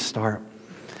encourage you to start.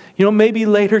 Maybe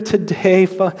later today,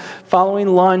 following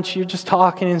lunch, you're just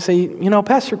talking and say,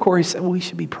 Pastor Corey said we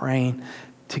should be praying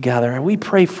together. And we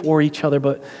pray for each other,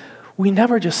 but we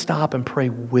never just stop and pray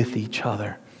with each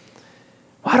other.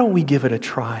 Why don't we give it a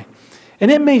try? And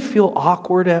it may feel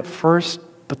awkward at first,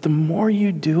 but the more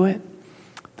you do it,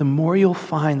 the more you'll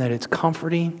find that it's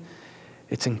comforting,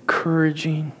 it's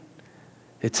encouraging,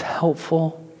 it's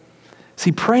helpful.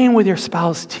 See, praying with your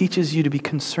spouse teaches you to be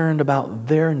concerned about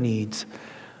their needs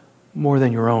more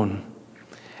than your own.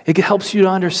 It helps you to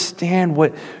understand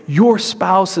what your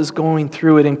spouse is going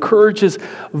through. It encourages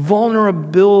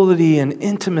vulnerability and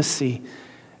intimacy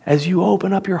as you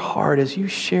open up your heart, as you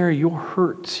share your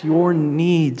hurts, your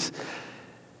needs.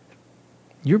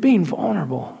 You're being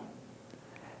vulnerable.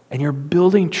 And you're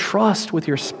building trust with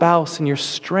your spouse, and you're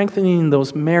strengthening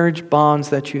those marriage bonds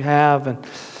that you have.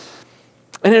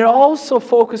 And it also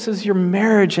focuses your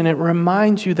marriage, and it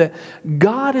reminds you that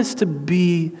God is to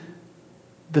be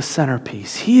the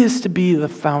centerpiece. He is to be the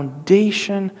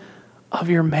foundation of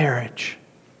your marriage.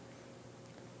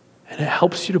 And it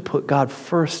helps you to put God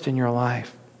first in your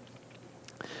life.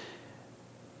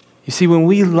 You see, when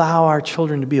we allow our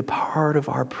children to be a part of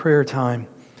our prayer time,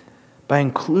 by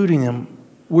including them,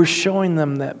 we're showing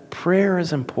them that prayer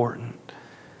is important,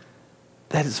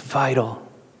 that it's vital.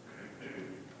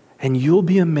 And you'll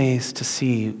be amazed to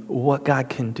see what God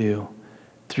can do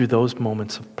through those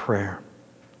moments of prayer.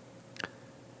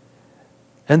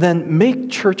 And then make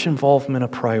church involvement a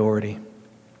priority.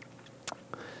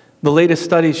 The latest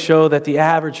studies show that the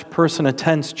average person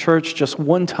attends church just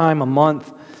one time a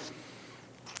month.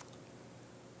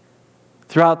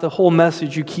 Throughout the whole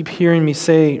message, you keep hearing me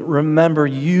say, remember,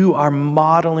 you are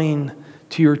modeling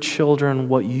to your children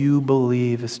what you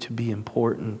believe is to be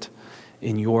important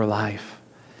in your life.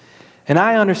 And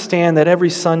I understand that every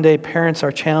Sunday, parents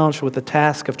are challenged with the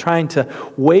task of trying to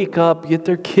wake up, get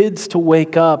their kids to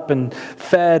wake up and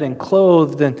fed and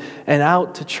clothed and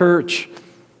out to church.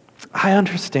 I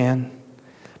understand.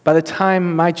 By the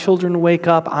time my children wake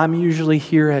up, I'm usually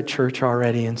here at church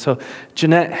already. And so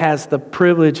Jeanette has the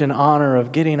privilege and honor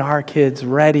of getting our kids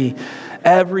ready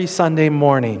every Sunday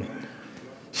morning.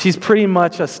 She's pretty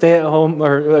much a stay-at-home,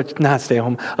 or not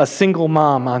stay-at-home, a single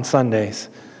mom on Sundays.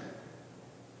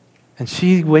 And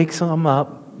she wakes them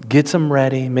up, gets them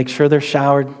ready, makes sure they're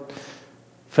showered,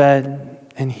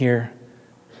 fed, and here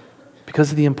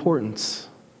because of the importance.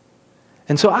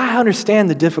 And so I understand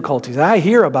the difficulties. I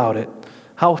hear about it,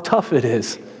 how tough it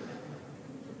is.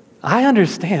 I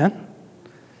understand,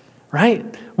 right?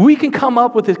 We can come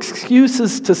up with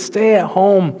excuses to stay at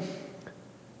home,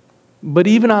 but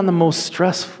even on the most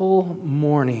stressful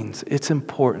mornings, it's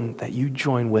important that you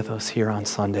join with us here on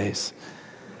Sundays.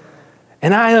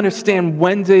 And I understand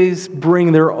Wednesdays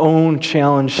bring their own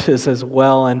challenges as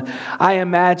well. And I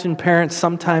imagine, parents,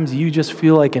 sometimes you just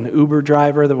feel like an Uber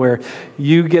driver where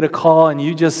you get a call and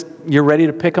you're ready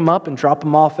to pick them up and drop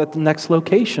them off at the next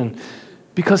location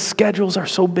because schedules are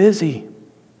so busy.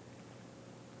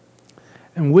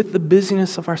 And with the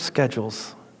busyness of our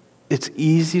schedules, it's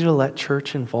easy to let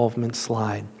church involvement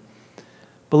slide.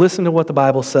 But listen to what the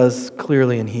Bible says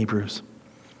clearly in Hebrews.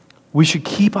 We should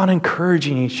keep on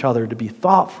encouraging each other to be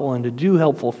thoughtful and to do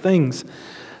helpful things.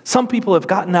 Some people have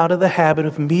gotten out of the habit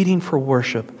of meeting for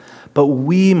worship, but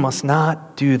we must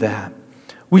not do that.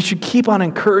 We should keep on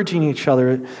encouraging each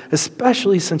other,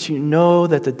 especially since you know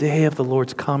that the day of the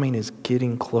Lord's coming is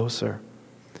getting closer.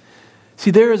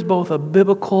 See, there is both a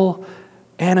biblical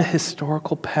and a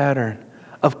historical pattern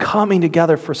of coming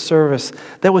together for service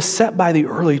that was set by the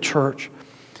early church.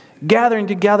 Gathering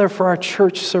together for our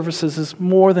church services is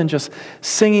more than just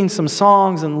singing some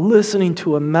songs and listening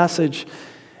to a message.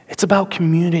 It's about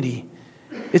community.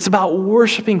 It's about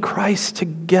worshiping Christ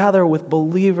together with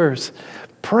believers,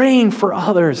 praying for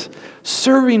others,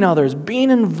 serving others,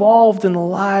 being involved in the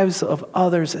lives of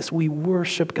others as we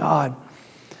worship God.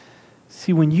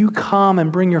 See, when you come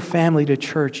and bring your family to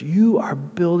church, you are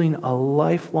building a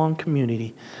lifelong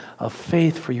community of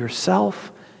faith for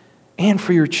yourself and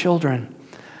for your children.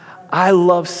 I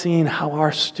love seeing how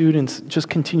our students just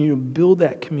continue to build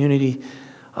that community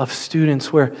of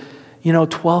students where,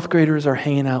 12th graders are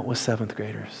hanging out with 7th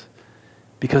graders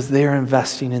because they're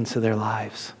investing into their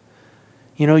lives.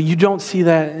 You don't see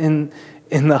that in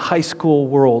the high school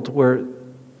world where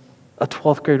a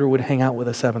 12th grader would hang out with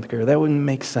a 7th grader. That wouldn't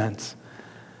make sense.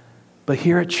 But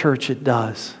here at church it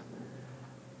does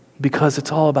because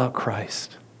it's all about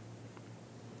Christ.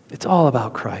 It's all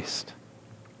about Christ.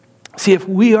 See, if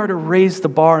we are to raise the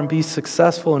bar and be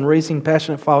successful in raising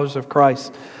passionate followers of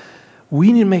Christ,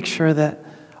 we need to make sure that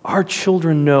our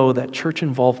children know that church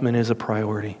involvement is a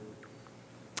priority.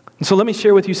 And so let me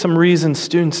share with you some reasons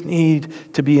students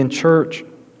need to be in church.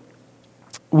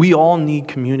 We all need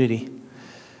community.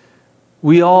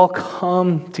 We all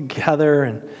come together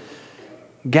and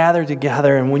gather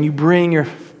together, and when you bring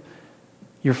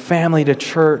your family to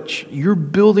church, you're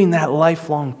building that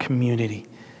lifelong community.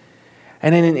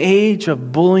 And in an age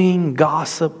of bullying,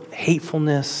 gossip,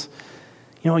 hatefulness,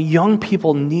 young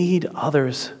people need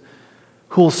others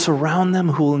who will surround them,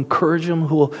 who will encourage them,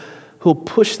 who will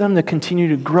push them to continue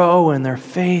to grow in their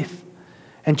faith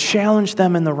and challenge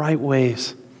them in the right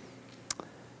ways.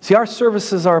 See, our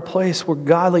services are a place where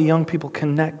godly young people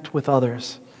connect with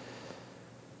others.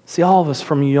 See, all of us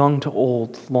from young to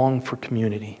old long for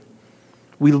community.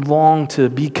 We long to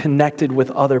be connected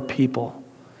with other people.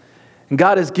 And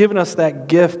God has given us that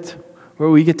gift where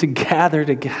we get to gather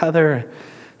together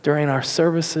during our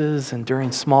services and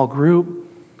during small group.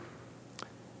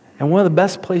 And one of the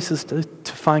best places to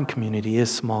find community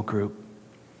is small group.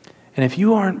 And if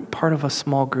you aren't part of a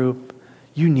small group,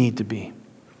 you need to be.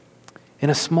 In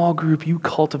a small group, you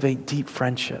cultivate deep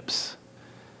friendships.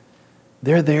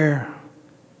 They're there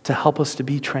to help us to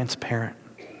be transparent.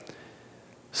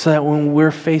 So that when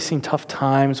we're facing tough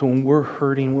times, when we're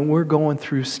hurting, when we're going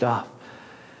through stuff,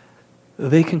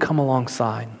 they can come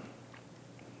alongside.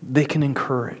 They can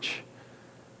encourage.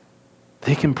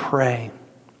 They can pray.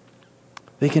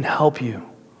 They can help you.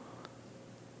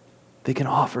 They can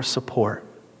offer support.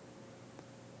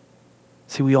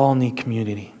 See, we all need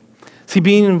community. See,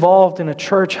 being involved in a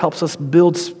church helps us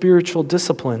build spiritual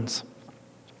disciplines.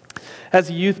 As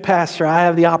a youth pastor, I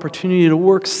have the opportunity to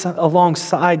work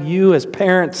alongside you as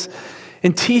parents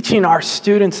in teaching our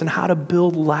students on how to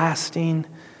build lasting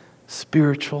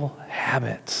spiritual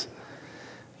habits.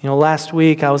 Last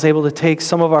week I was able to take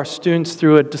some of our students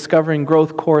through a Discovering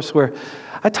Growth course where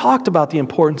I talked about the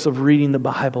importance of reading the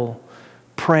Bible,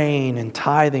 praying, and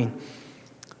tithing.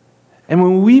 And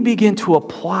when we begin to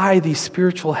apply these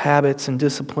spiritual habits and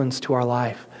disciplines to our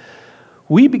life,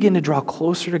 we begin to draw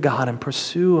closer to God and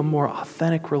pursue a more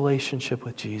authentic relationship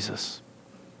with Jesus.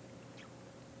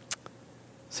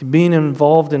 See, being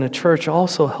involved in a church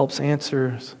also helps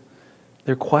answer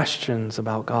their questions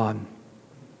about God.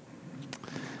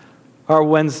 Our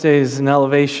Wednesdays in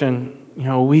Elevation,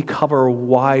 we cover a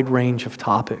wide range of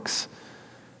topics.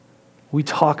 We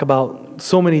talk about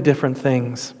so many different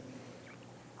things.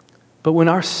 But when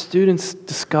our students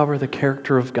discover the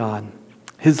character of God,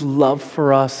 His love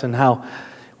for us, and how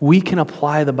we can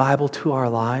apply the Bible to our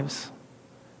lives,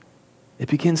 it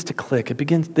begins to click.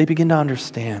 They begin to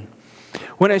understand.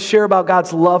 When I share about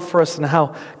God's love for us and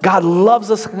how God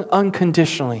loves us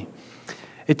unconditionally,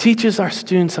 it teaches our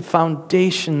students a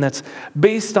foundation that's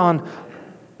based on,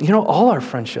 all our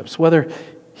friendships, whether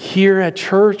here at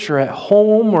church or at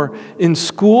home or in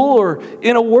school or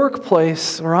in a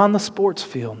workplace or on the sports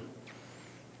field.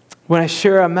 When I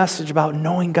share a message about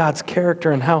knowing God's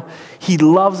character and how He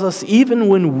loves us even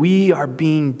when we are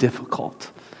being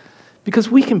difficult. Because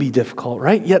we can be difficult,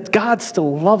 right? Yet God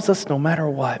still loves us no matter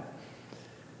what.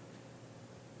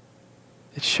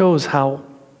 It shows how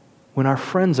when our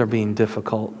friends are being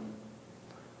difficult,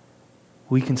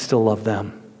 we can still love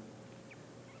them.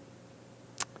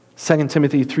 2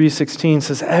 Timothy 3:16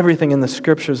 says, everything in the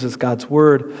Scriptures is God's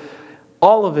Word.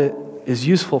 All of it is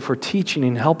useful for teaching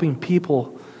and helping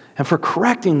people and for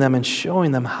correcting them and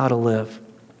showing them how to live.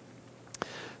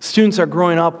 Students are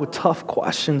growing up with tough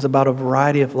questions about a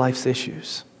variety of life's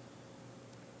issues.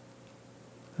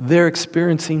 They're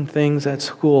experiencing things at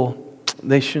school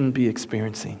they shouldn't be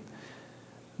experiencing.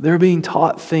 They're being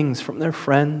taught things from their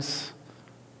friends,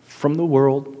 from the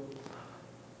world,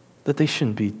 that they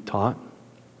shouldn't be taught.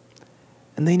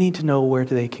 And they need to know where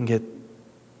they can get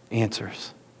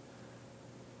answers.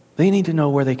 They need to know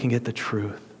where they can get the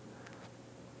truth.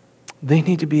 They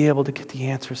need to be able to get the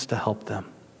answers to help them.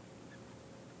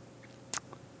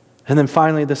 And then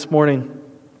finally this morning,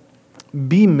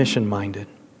 be mission-minded.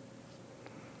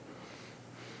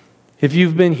 If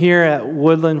you've been here at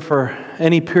Woodland for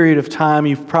any period of time,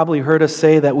 you've probably heard us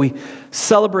say that we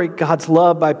celebrate God's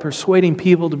love by persuading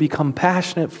people to become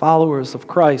passionate followers of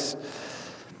Christ.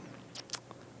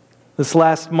 This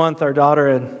last month, our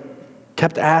daughter had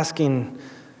kept asking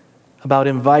about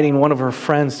inviting one of her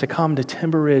friends to come to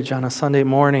Timber Ridge on a Sunday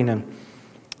morning. And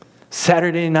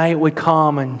Saturday night would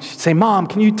come and she'd say, Mom,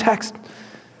 can you text?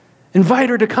 Invite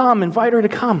her to come.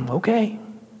 Okay.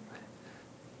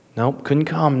 Nope, couldn't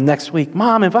come. Next week,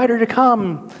 Mom, invite her to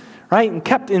come. Right? And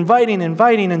kept inviting.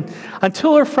 And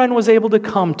until her friend was able to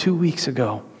come 2 weeks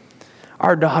ago.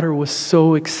 Our daughter was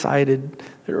so excited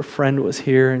that her friend was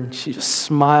here, and she just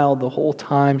smiled the whole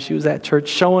time. She was at church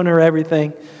showing her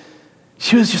everything.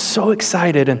 She was just so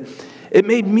excited, and it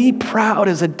made me proud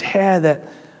as a dad that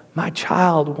my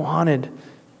child wanted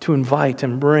to invite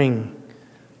and bring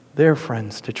their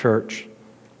friends to church.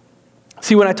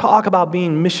 See, when I talk about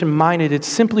being mission-minded, it's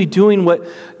simply doing what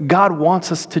God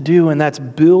wants us to do, and that's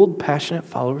build passionate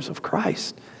followers of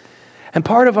Christ. And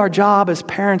part of our job as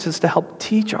parents is to help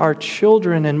teach our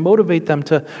children and motivate them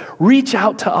to reach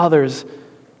out to others,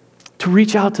 to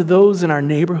reach out to those in our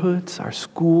neighborhoods, our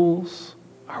schools,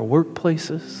 our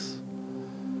workplaces.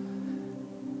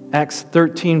 Acts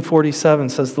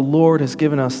 13:47 says, the Lord has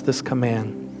given us this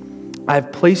command. I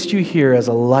have placed you here as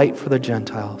a light for the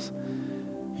Gentiles.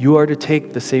 You are to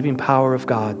take the saving power of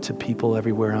God to people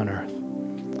everywhere on earth.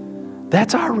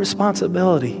 That's our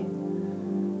responsibility.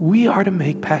 We are to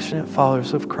make passionate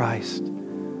followers of Christ.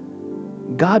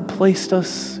 God placed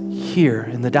us here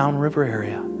in the Downriver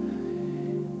area.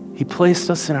 He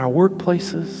placed us in our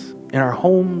workplaces, in our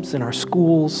homes, in our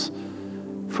schools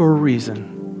for a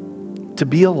reason, to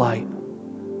be a light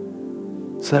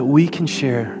so that we can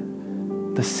share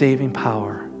the saving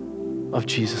power of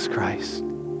Jesus Christ.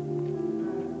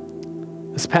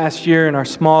 This past year in our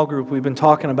small group, we've been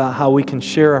talking about how we can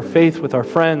share our faith with our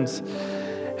friends.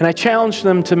 And I challenged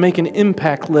them to make an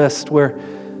impact list where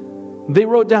they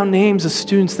wrote down names of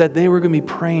students that they were going to be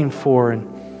praying for. And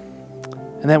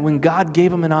that when God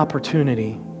gave them an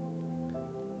opportunity,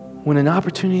 when an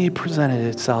opportunity presented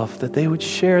itself, that they would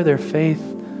share their faith,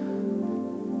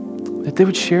 that they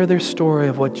would share their story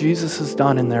of what Jesus has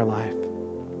done in their life.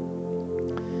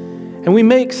 And we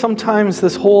make sometimes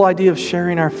this whole idea of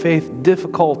sharing our faith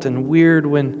difficult and weird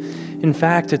when, in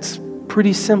fact, it's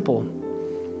pretty simple.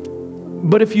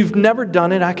 But if you've never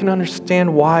done it, I can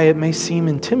understand why it may seem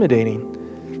intimidating.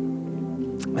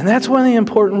 And that's one of the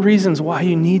important reasons why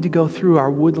you need to go through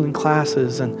our Woodland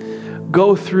classes and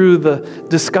go through the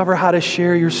Discover How to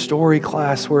Share Your Story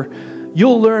class, where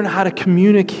you'll learn how to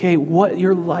communicate what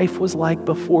your life was like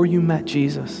before you met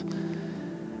Jesus.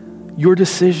 your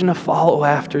decision to follow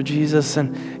after Jesus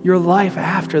and your life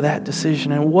after that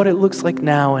decision and what it looks like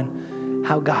now and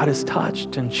how God has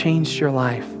touched and changed your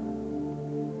life.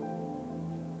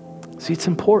 See, it's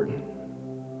important.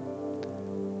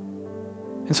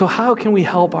 And so how can we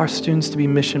help our students to be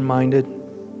mission-minded?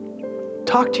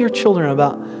 Talk to your children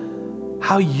about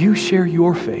how you share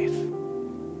your faith.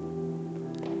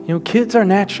 Kids are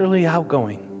naturally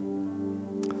outgoing.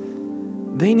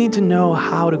 They need to know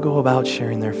how to go about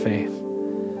sharing their faith.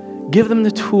 Give them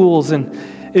the tools, and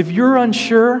if you're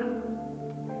unsure,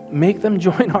 make them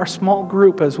join our small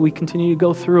group as we continue to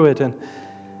go through it and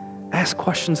ask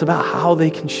questions about how they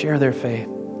can share their faith.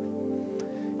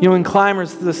 In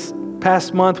Climbers this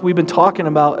past month, we've been talking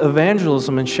about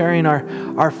evangelism and sharing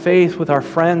our faith with our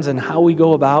friends and how we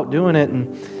go about doing it.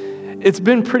 And it's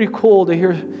been pretty cool to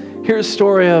hear a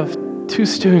story of two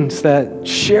students that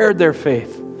shared their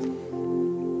faith,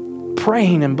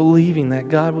 praying and believing that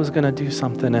God was going to do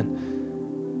something,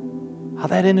 and how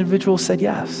that individual said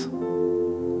yes.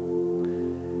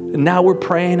 And now we're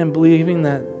praying and believing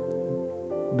that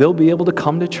they'll be able to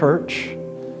come to church,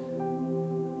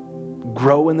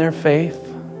 grow in their faith,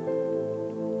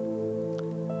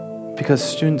 because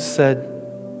students said,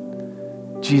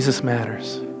 Jesus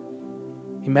matters.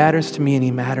 He matters to me and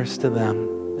he matters to them.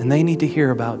 And they need to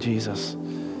hear about Jesus.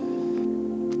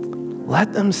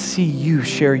 Let them see you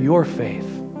share your faith.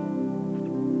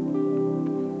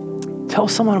 Tell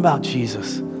someone about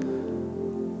Jesus.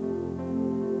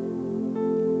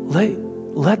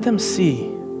 Let them see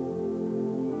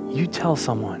you tell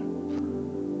someone.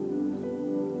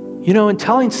 And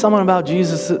telling someone about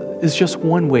Jesus is just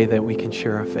one way that we can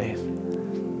share our faith.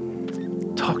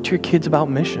 Talk to your kids about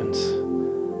missions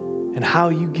and how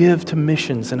you give to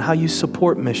missions and how you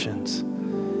support missions.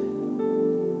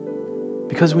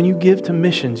 Because when you give to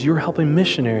missions, you're helping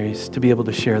missionaries to be able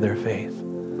to share their faith.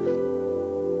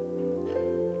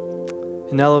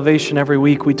 In Elevation every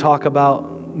week, we talk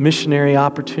about missionary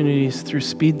opportunities through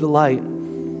Speed the Light,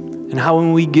 and how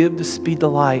when we give to Speed the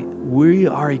Light, we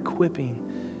are equipping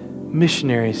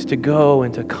missionaries to go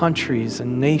into countries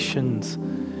and nations,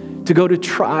 to go to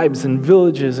tribes and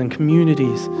villages and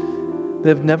communities that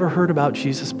have never heard about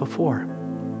Jesus before.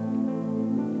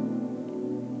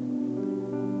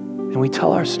 And we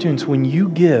tell our students, when you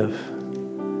give,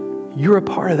 you're a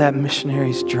part of that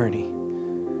missionary's journey.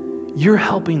 You're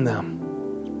helping them.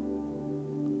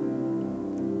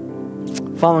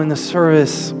 Following the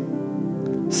service,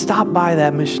 stop by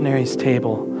that missionary's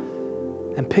table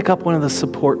and pick up one of the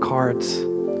support cards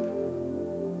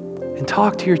and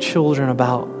talk to your children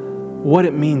about what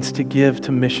it means to give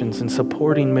to missions and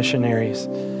supporting missionaries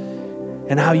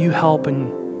and how you help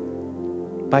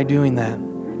by doing that.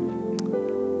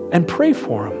 And pray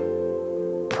for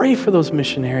them. Pray for those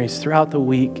missionaries throughout the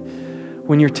week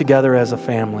when you're together as a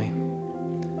family.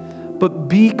 But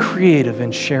be creative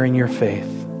in sharing your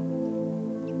faith.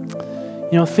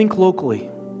 Think locally.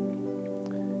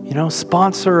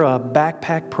 Sponsor a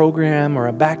backpack program or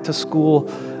a back-to-school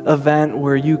event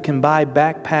where you can buy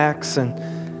backpacks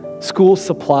and school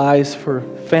supplies for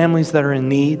families that are in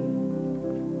need.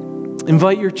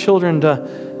 Invite your children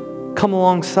to come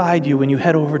alongside you when you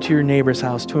head over to your neighbor's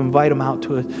house to invite them out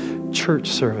to a church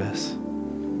service.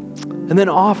 And then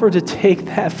offer to take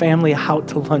that family out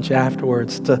to lunch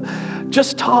afterwards to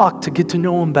just talk, to get to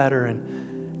know them better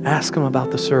and ask them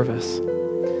about the service.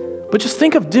 But just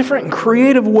think of different and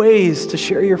creative ways to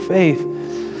share your faith.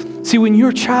 See, when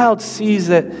your child sees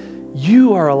that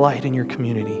you are a light in your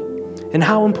community and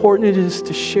how important it is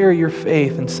to share your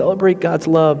faith and celebrate God's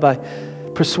love by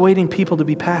persuading people to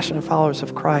be passionate followers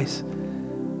of Christ,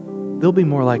 they'll be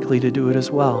more likely to do it as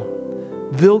well.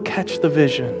 They'll catch the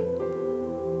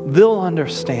vision. They'll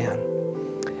understand.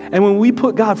 And when we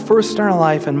put God first in our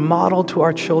life and model to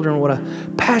our children what a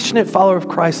passionate follower of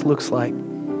Christ looks like,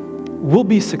 we'll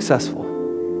be successful.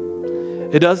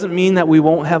 It doesn't mean that we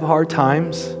won't have hard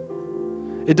times.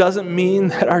 It doesn't mean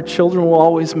that our children will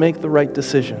always make the right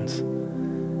decisions.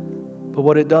 But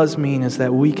what it does mean is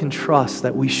that we can trust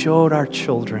that we showed our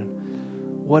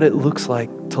children what it looks like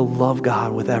to love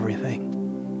God with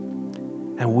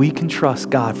everything. And we can trust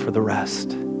God for the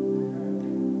rest.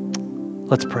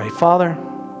 Let's pray. Father,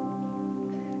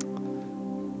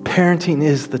 parenting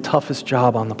is the toughest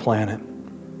job on the planet.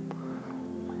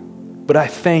 But I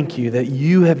thank you that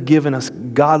you have given us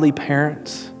godly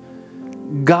parents,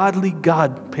 godly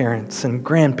godparents and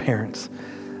grandparents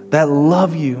that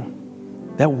love you,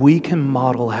 that we can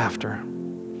model after.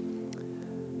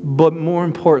 But more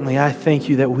importantly, I thank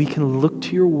you that we can look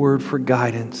to your word for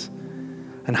guidance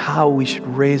and how we should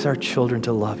raise our children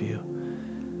to love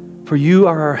you. For you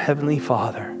are our Heavenly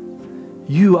Father.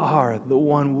 You are the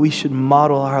one we should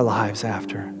model our lives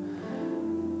after.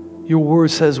 Your word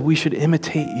says we should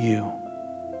imitate you.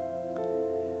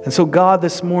 And so God,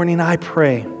 this morning I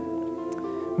pray,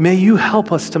 may you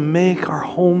help us to make our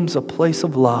homes a place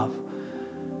of love.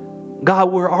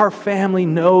 God, where our family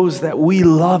knows that we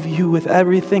love you with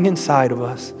everything inside of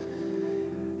us.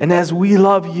 And as we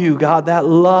love you, God, that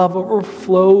love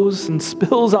overflows and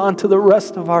spills onto the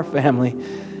rest of our family.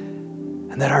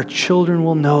 And that our children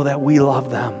will know that we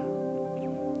love them.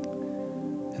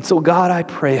 And so, God, I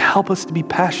pray, help us to be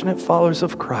passionate followers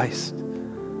of Christ.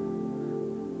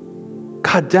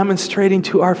 God, demonstrating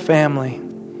to our family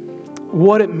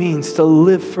what it means to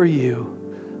live for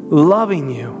you, loving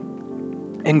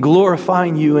you, and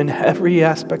glorifying you in every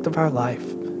aspect of our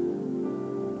life.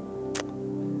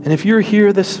 And if you're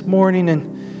here this morning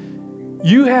and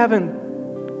you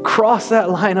haven't crossed that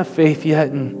line of faith yet,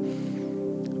 and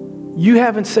you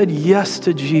haven't said yes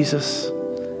to Jesus,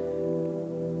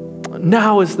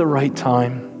 now is the right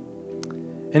time.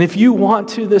 And if you want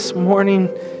to this morning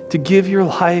to give your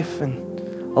life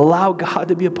and allow God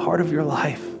to be a part of your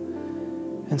life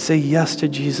and say yes to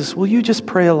Jesus, will you just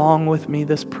pray along with me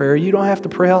this prayer? You don't have to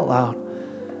pray out loud,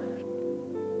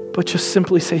 but just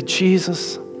simply say,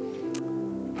 Jesus,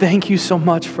 thank you so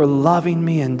much for loving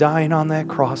me and dying on that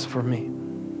cross for me.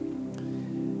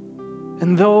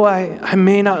 And though I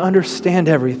may not understand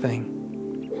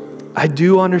everything, I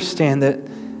do understand that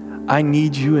I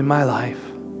need you in my life.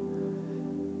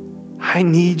 I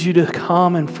need you to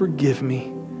come and forgive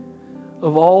me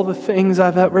of all the things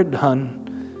I've ever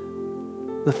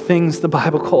done, the things the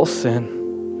Bible calls sin.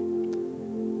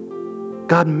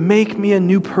 God, make me a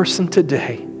new person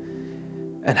today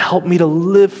and help me to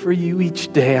live for you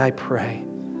each day, I pray.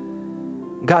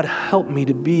 God, help me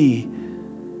to be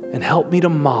and help me to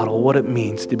model what it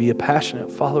means to be a passionate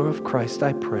follower of Christ,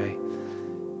 I pray.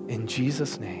 In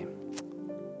Jesus' name.